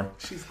to the door.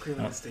 She's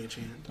clearly a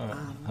stagehand.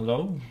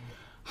 Hello?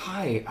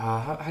 Hi,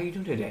 how you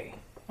doing today?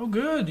 Oh,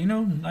 good. You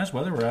know, nice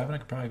weather we're having. I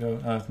could probably go,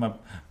 if my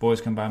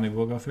boys come by, maybe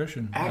we'll go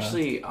fishing.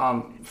 Actually,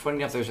 funny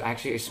enough, there's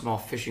actually a small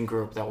fishing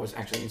group that was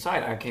actually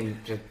inside. I came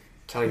to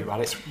tell you about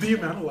it. The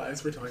amount of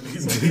lies we're telling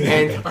these people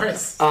And, are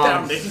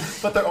astounding.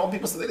 but they're old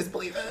people, so they just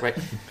believe it. Right.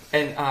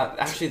 And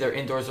actually, they're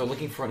indoors. They're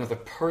looking for another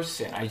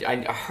person.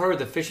 I heard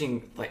the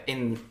fishing like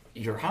in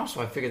your house,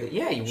 so I figured that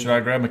you Should I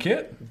grab my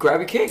kit?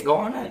 grab a kit. Go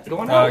on it. Go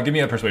on out. Give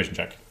me a persuasion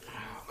check.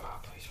 Oh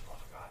God, please roll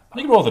for God.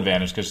 You can roll with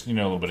advantage because you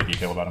know a little bit of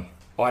detail about him.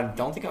 Well, I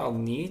don't think I'll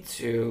need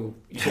to.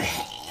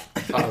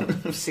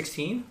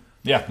 16.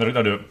 Yeah,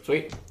 that'll do it.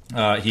 Sweet.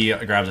 He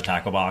grabs a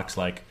tackle box,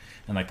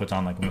 and puts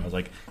on one of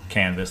those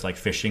canvas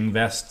fishing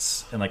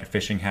vests and a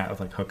fishing hat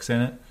with hooks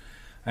in it,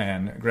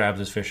 and grabs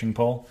his fishing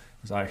pole.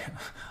 He's like,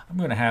 I'm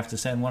gonna have to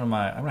send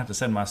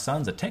my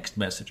sons a text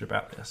message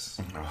about this.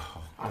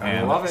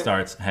 I love it.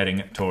 Starts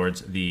heading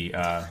towards the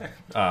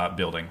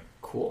building.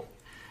 Cool.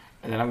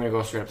 And then I'm gonna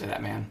go straight up to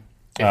that man.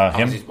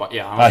 Him?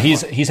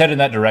 He's headed in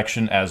that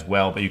direction as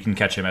well, but you can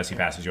catch him as he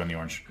passes you on the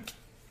orange.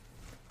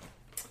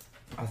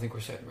 I think we're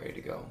set and ready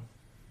to go.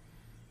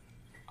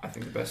 I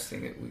think the best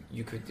thing that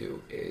you could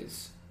do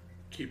is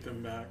Keep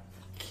them back.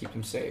 keep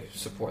them safe,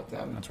 support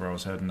them. That's where I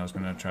was heading. I was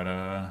going to try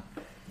to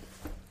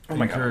Oh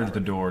my God, encourage Robert. the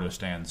door to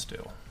stand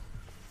still.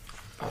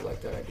 I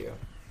like that idea.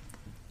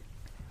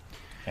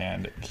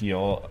 And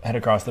he'll head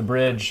across the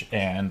bridge,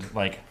 and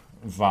like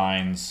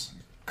vines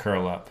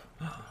curl up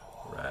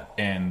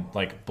and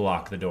like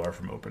block the door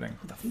from opening.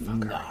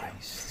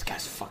 Nice. This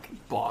guy's fucking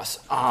boss.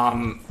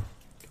 I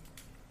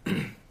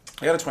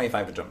got a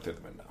 25 to jump through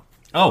the window.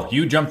 Oh,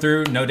 you jump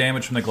through, no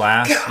damage from the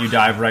glass. You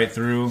dive right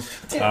through,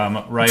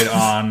 right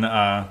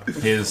on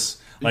his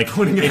like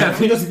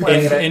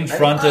in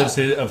front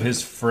of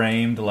his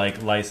framed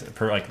like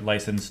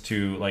license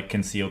to like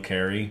conceal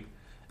carry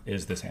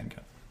is this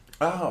handgun.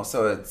 Oh,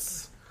 so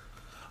it's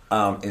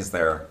is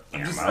there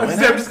ammo I'm in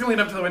just gonna lean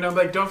up to the window and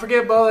be like, don't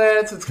forget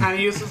bullets. It's kind of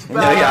useless.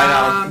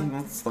 I know.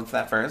 Let's look at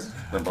that first.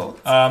 The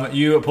bullets.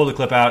 You pull the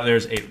clip out.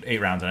 There's eight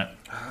rounds in it.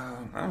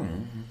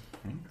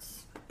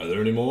 Are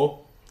there any more?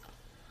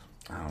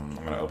 I'm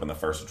gonna open the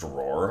first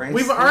drawer.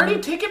 We've already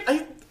taken.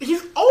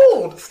 He's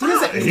old.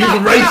 Stop. He's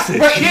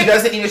racist. He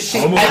doesn't need to shoot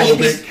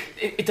Homophobic.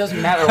 It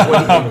doesn't matter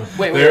what.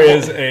 Wait. There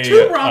is a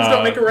 2 rounds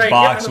don't make it right.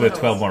 box Get with out of the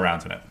 12 house. more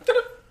rounds in it.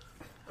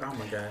 Oh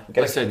my god.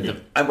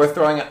 Listen, And we're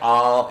throwing it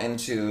all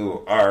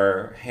into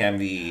our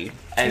handy.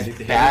 as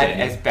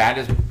bad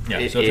as Yeah.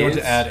 it So if you want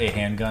is, to add a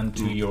handgun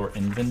to your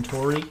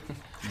inventory,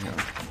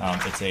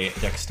 it's a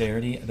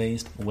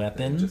dexterity-based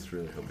weapon. Just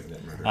really hoping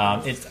that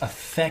murder. It's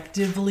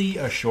effectively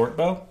a short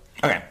bow,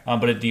 Okay.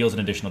 but it deals an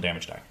additional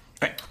damage die.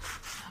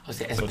 I'll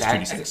say, So it's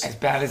bad, 2d6. as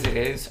bad as it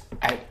is,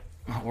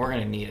 we're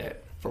gonna need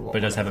it for what. But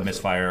it does we're have a gonna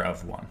misfire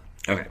of 1.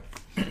 Okay.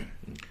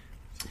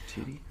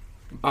 do.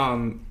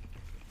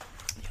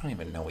 I don't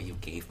even know what you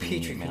gave me.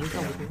 Petrie, can you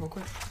come with me real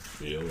quick?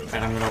 Yeah,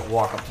 And I'm gonna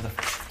walk up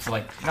to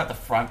like not the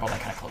front, but like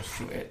kind of close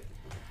to it.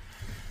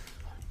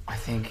 I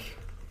think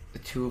the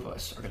two of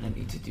us are gonna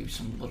need to do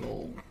some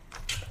little.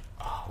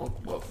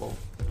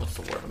 What's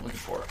the word I'm looking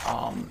for?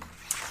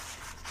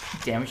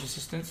 Damage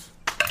assistance.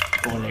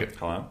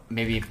 Hello?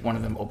 Maybe if one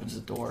of them opens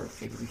the door,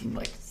 maybe we can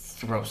like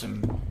throw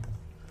some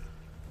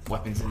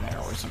weapons in there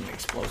or some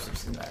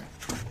explosives in there.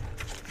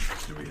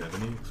 Do we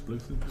have any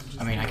explosives?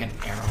 I mean, I got an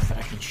arrow that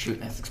I can shoot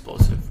and that's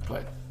explosive,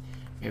 but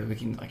maybe we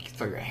can like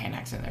throw your hand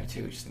axe in there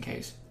too, just in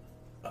case.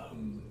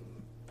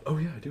 Oh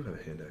yeah, I do have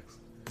a hand axe.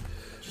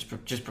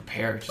 Just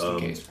prepare, just in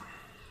case.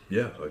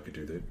 Yeah, I could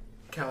do that.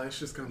 Callie's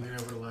just gonna lean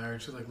over to Lyra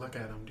and she's like, look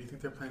at them. Do you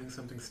think they're planning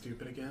something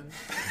stupid again?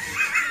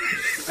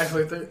 I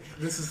feel like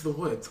this is the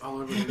woods all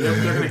over.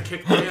 They're gonna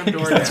kick the damn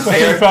door down.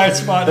 Verified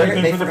spot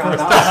They for the forgot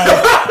first about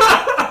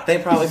time. us. They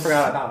probably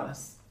forgot about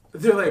us.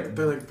 They're like,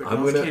 the I'm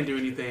girls gonna- can't do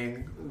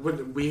anything.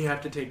 We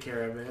have to take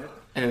care of it.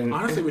 And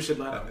Honestly, we should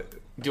let.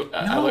 do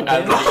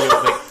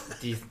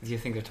you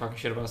think they're talking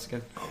shit about us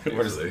again?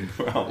 Obviously.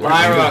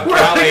 Lyra,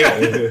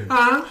 Callie,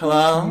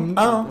 Hello?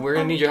 Oh. we're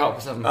gonna need your help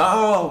with something.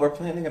 Oh, we're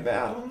planning a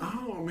battle.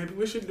 Oh, maybe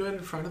we should do it in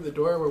front of the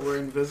door where we're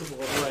invisible,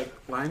 like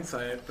line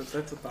sight. But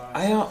that's a thought.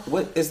 I don't.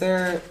 What is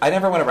there? I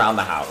never went around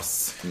the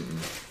house.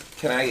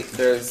 Can I?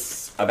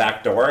 There's a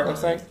back door. It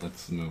looks like.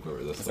 Let's move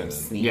over this way I'm then.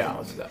 sneaking. Yeah,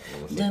 let's do that.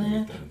 Well, let's not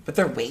move then. But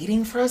they're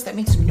waiting for us. That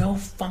makes no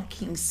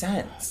fucking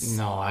sense.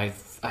 No, I,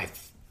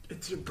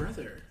 It's your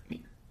brother.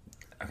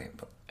 Okay,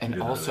 but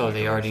and also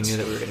they already knew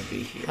that we were gonna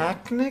be here.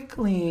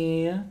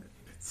 technically,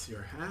 It's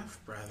your half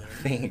brother.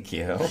 thank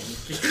you.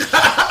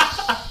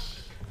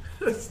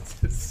 It's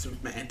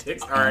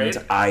semantics. All right.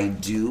 And I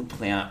do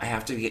plan. I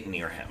have to get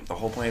near him. The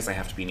whole point is I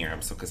have to be near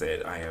him. So because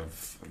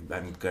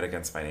I'm good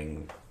against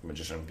fighting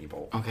magician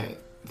people. Okay,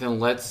 then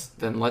let's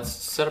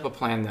set up a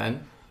plan.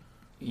 Then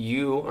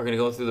you are gonna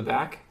go through the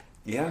back.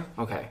 Yeah.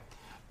 Okay,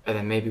 and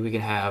then maybe we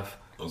can have.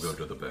 I'll go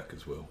to the back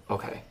as well.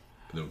 Okay,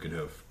 And then we can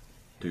have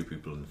 2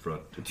 people in the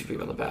front. 2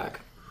 people in the back.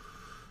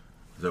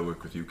 Does that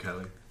work with you,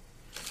 Callie?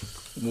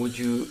 Would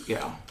you?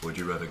 Yeah. Would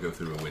you rather go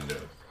through a window?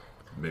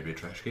 Maybe a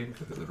trash can?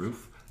 Go through the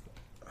roof?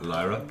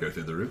 Lyra, go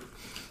through the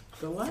roof?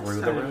 The last Through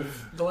the time,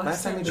 roof. the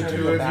last time we the tried to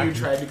two go of back- you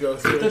tried to go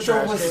through The a door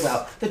trash was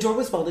can. the door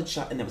was welded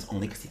shut, and that was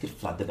only because he could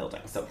flood the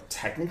building. So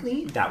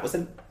technically, that was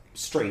a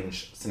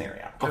strange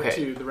scenario. Go Okay.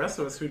 to the rest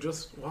of us who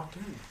just walked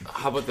in.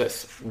 How about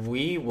this?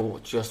 We will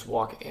just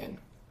walk in.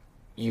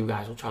 You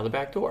guys will try the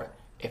back door.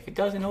 If it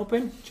doesn't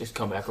open, just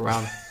come back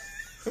around.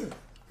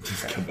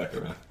 Just come back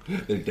around.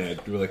 They're dead.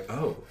 We're like,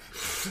 oh.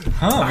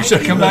 Huh, we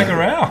should come back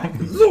around.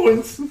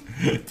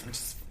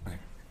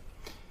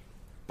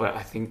 But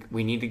I think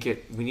we need to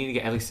get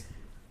at least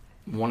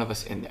one of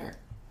us in there.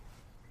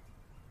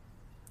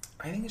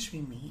 I think it should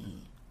be me.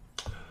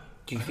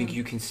 Do you think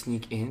you can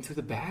sneak in through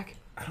the back?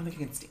 I don't think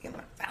I can sneak in.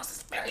 The house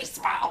is very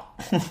small.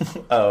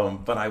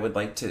 But I would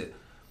like to.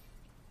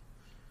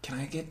 Can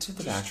I get to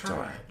the back try.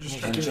 door?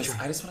 Just And try.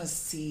 I just want to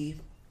see.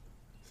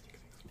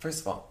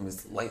 First of all,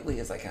 as lightly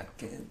as I can,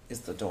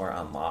 is the door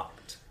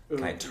unlocked?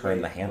 Can I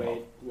turn the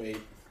handle? Wait.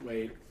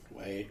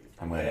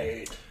 I'm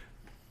waiting.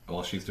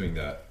 While she's doing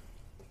that,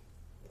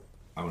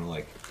 I want to,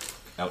 like,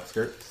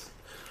 outskirts,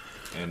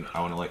 and I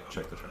want to, like,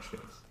 check the trash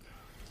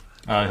cans.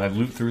 Like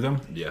loot through them.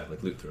 Yeah,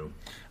 like loot through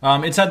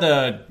them. Inside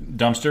the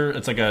dumpster,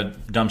 it's like a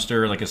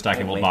dumpster, like a stack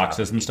of old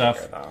boxes and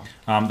stuff.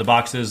 The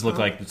boxes look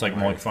like it's like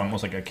more like fun,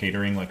 almost like a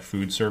catering, like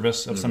food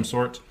service of some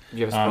sort.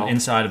 You have a spell?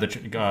 Inside of the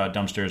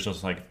dumpster is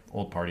just like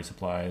old party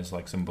supplies,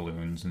 like some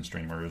balloons and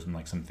streamers and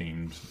like some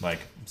themed like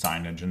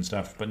signage and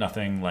stuff, but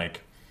nothing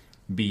like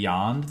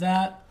beyond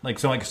that. Like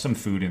some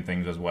food and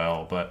things as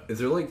well. But Is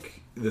there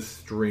like the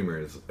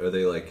streamers? Are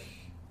they like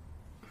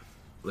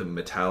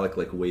metallic,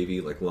 like wavy,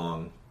 like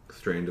long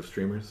strand of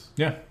streamers?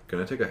 yeah,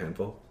 Can I take a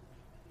handful?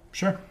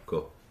 sure.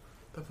 Cool.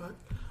 The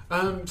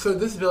fuck? So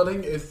this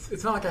building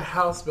it's not like a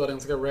house building,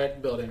 it's like a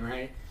red building,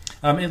 right?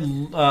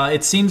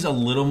 It seems a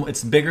little.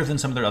 It's bigger than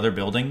some of their other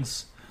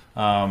buildings,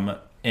 and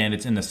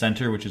it's in the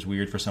center, which is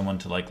weird for someone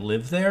to like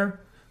live there.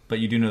 But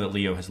you do know that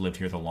Leo has lived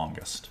here the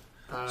longest,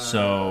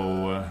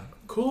 so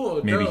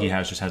Cool. maybe dope. he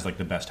has like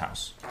the best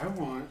house. I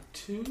want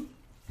to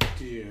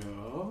do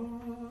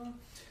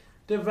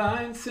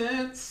Divine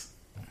Sense.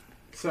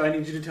 So I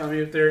need you to tell me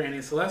if there are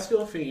any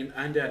celestial fiend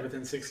undead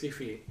within 60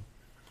 feet.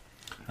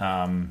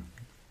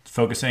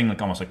 Focusing,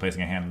 like almost like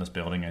placing a hand in this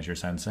building as you're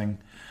sensing.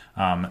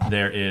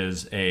 There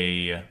is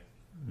a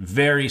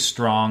very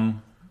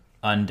strong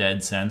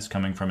undead sense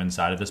coming from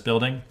inside of this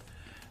building,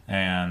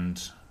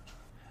 and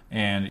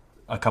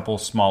a couple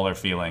smaller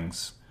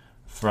feelings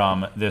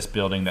from this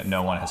building that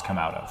no one has come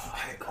out of.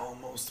 I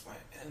almost went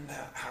in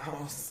that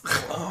house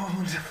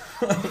alone.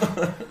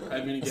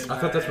 I'm gonna get I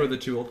thought that's where the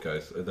two old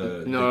guys.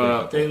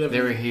 No, They live. they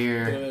were They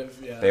here.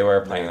 live. Yeah. They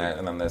were playing it,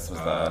 and then this was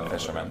the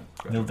fisherman.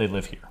 No, they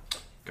live here.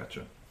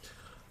 Gotcha.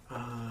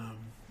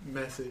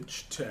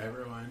 Message to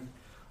everyone: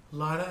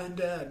 lot of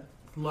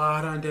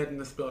undead in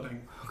this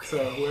building. So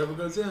whoever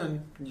goes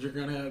in, you're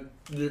gonna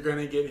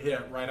get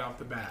hit right off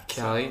the bat.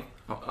 Callie,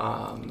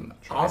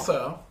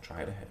 Also,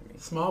 Try to hit me.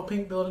 small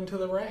pink building to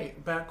the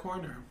right, back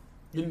corner.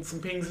 Getting some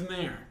pings in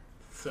there.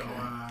 So,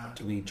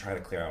 Do we try to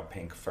clear out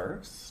pink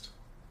first?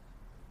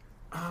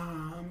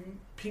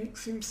 pink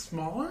seems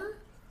smaller.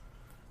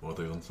 Are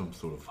they on some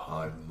sort of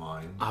hive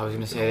mind? I was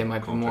gonna say they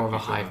might be more of a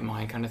hive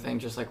mind kind of thing,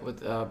 just like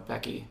with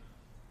Becky.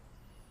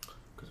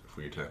 Because if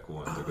we attack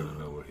one, they're gonna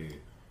know we're here.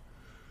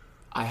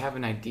 I have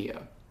an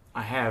idea.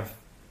 I have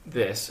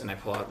this, and I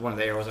pull out one of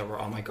the arrows that were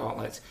on my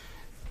gauntlets.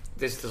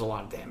 This does a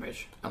lot of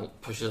damage and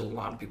pushes a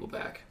lot of people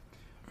back.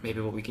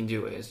 Maybe what we can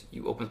do is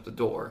you open up the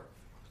door,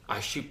 I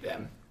shoot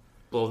them,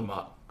 blow them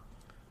up,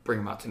 bring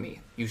them out to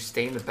me. You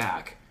stay in the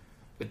back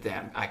with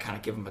them. I kind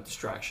of give them a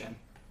distraction.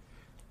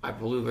 I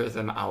lure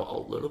them out a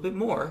little bit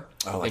more,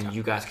 and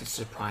you guys can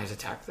surprise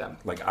attack them.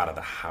 Like out of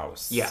the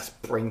house. Yes,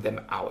 bring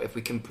them out. If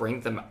we can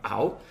bring them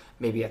out,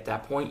 maybe at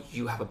that point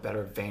you have a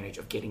better advantage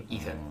of getting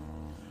Ethan.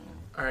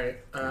 All right.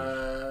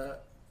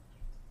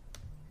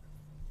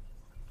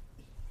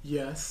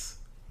 Yes,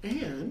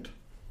 and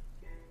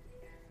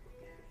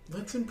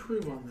let's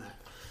improve on that.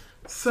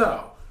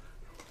 So,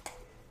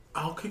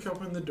 I'll kick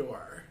open the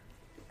door.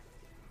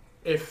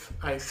 If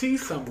I see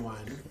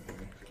someone,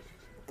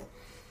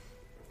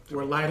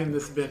 we're lighting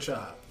this bitch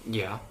up.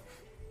 Yeah.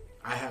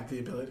 I have the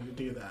ability to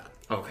do that.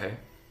 Okay.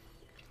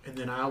 And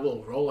then I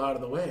will roll out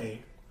of the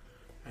way,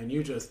 and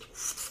you just...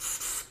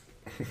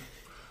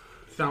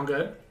 Sound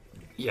good?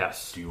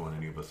 Yes. Do you want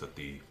any of us at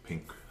the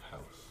pink house?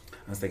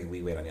 I was thinking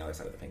we wait on the other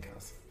side of the pink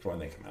house for when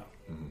they come out.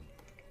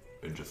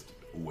 And just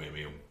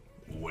whammy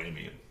them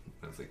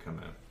as they come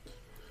out.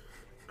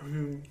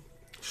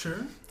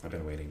 Sure. I've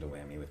been waiting to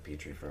whammy with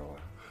Petrie for a while.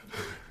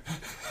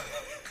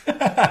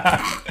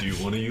 Do you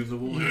want to use the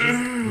wool?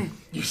 You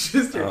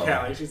just hear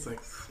Callie. She's like...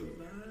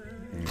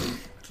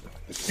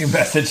 You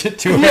message it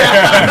to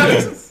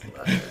her.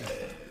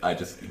 I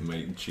just,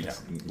 my cheeks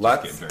just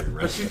Let's- get very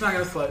red. But she's not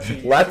going to slut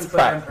shame you. Let's She's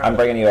like, prep. I'm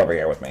bringing you over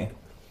here with me.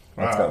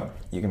 Let's go.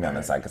 You can be on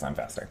this side because I'm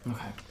faster.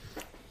 Okay.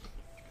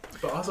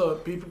 But also,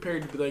 be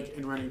prepared to be like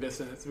in running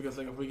distance because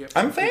like if we get...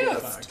 I'm if we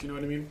get fast. fucked, you know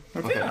what I mean?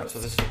 Okay.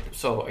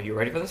 So are you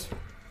ready for this?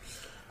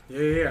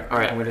 Yeah. All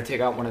right. I'm gonna take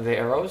out one of the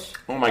arrows.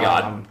 Oh my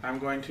god. I'm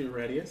going to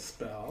ready a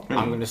spell.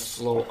 I'm gonna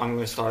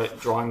start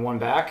drawing one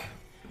back,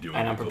 Do you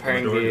and want I'm me to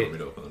open preparing the door, or do you want the. me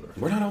to open the door?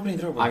 We're not opening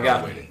the door. I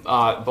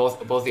got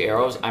both the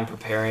arrows. I'm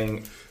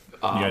preparing.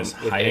 guys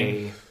with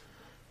hiding?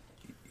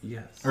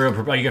 Yes. Or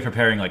are you guys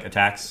preparing like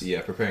attacks?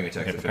 Yeah, preparing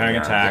attacks. Okay, preparing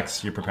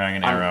attacks. You're preparing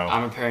an arrow.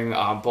 I'm preparing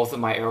both of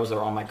my arrows that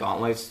are on my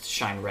gauntlets to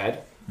shine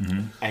red,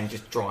 and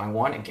just drawing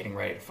one and getting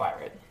ready to fire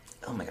it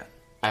Oh my god.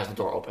 as the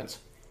door opens.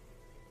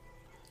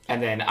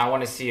 And then I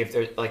want to see if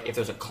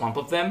there's a clump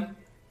of them.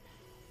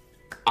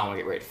 I want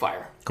to get ready to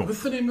fire. Cool.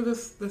 What's the name of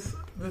this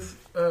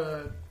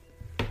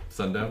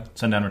Sundown?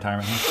 Sundown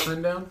Retirement Home.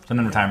 sundown?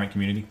 Sundown Retirement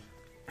Community.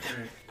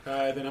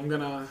 Alright. Then I'm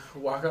gonna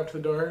walk up to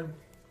the door.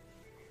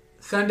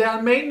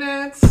 Sundown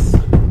maintenance.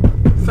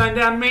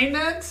 Sundown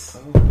maintenance.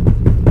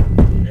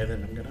 And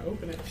then I'm gonna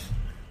open it.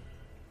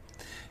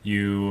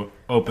 You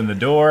open the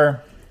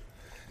door.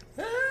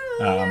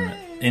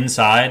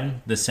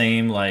 Inside, the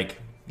same like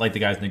the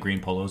guys in the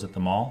green polos at the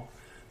mall.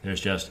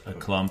 There's just a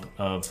clump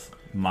of Are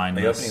you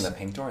mindless opening the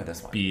pink door or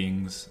this one?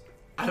 beings.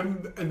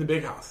 I'm in the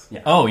big house.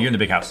 Yeah. Oh, you're in the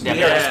big house.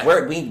 Yeah.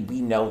 We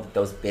know that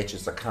those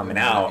bitches are coming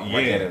out.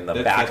 We're getting the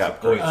that's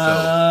backup. great. So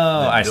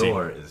I the see.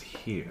 door is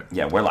here.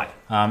 Yeah, we're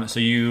live. So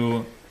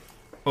you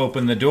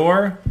open the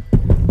door.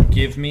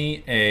 Give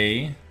me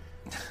a...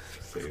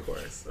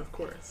 Of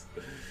course.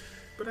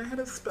 But I had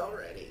a spell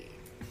ready.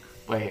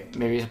 Wait,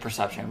 maybe it's a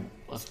perception.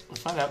 Let's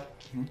find out.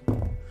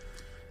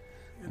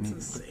 It's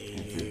a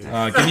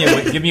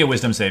save. Give me a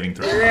wisdom saving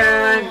throw.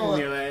 Yeah, I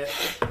knew it.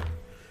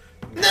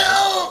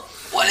 No!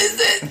 What is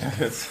it?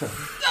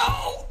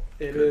 No!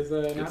 It is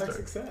not a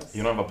success.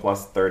 You don't have a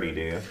plus 30,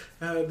 do you?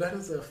 That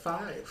is a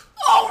 5.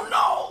 Oh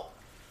no!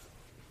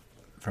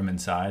 From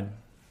inside,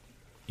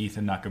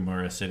 Ethan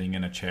Nakamura sitting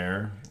in a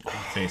chair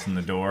facing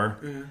the door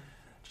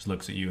just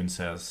looks at you and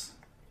says,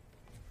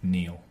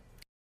 "Kneel."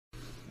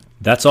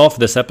 That's all for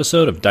this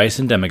episode of Dice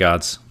and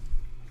Demigods.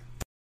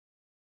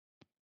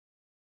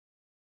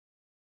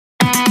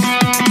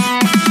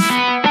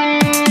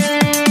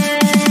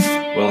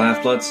 Well,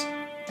 Half-Bloods,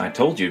 I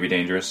told you to be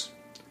dangerous.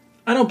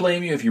 I don't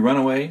blame you if you run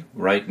away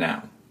right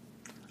now.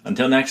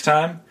 Until next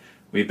time,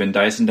 we've been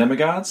Dice and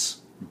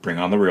Demigods. Bring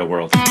on the real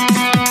world.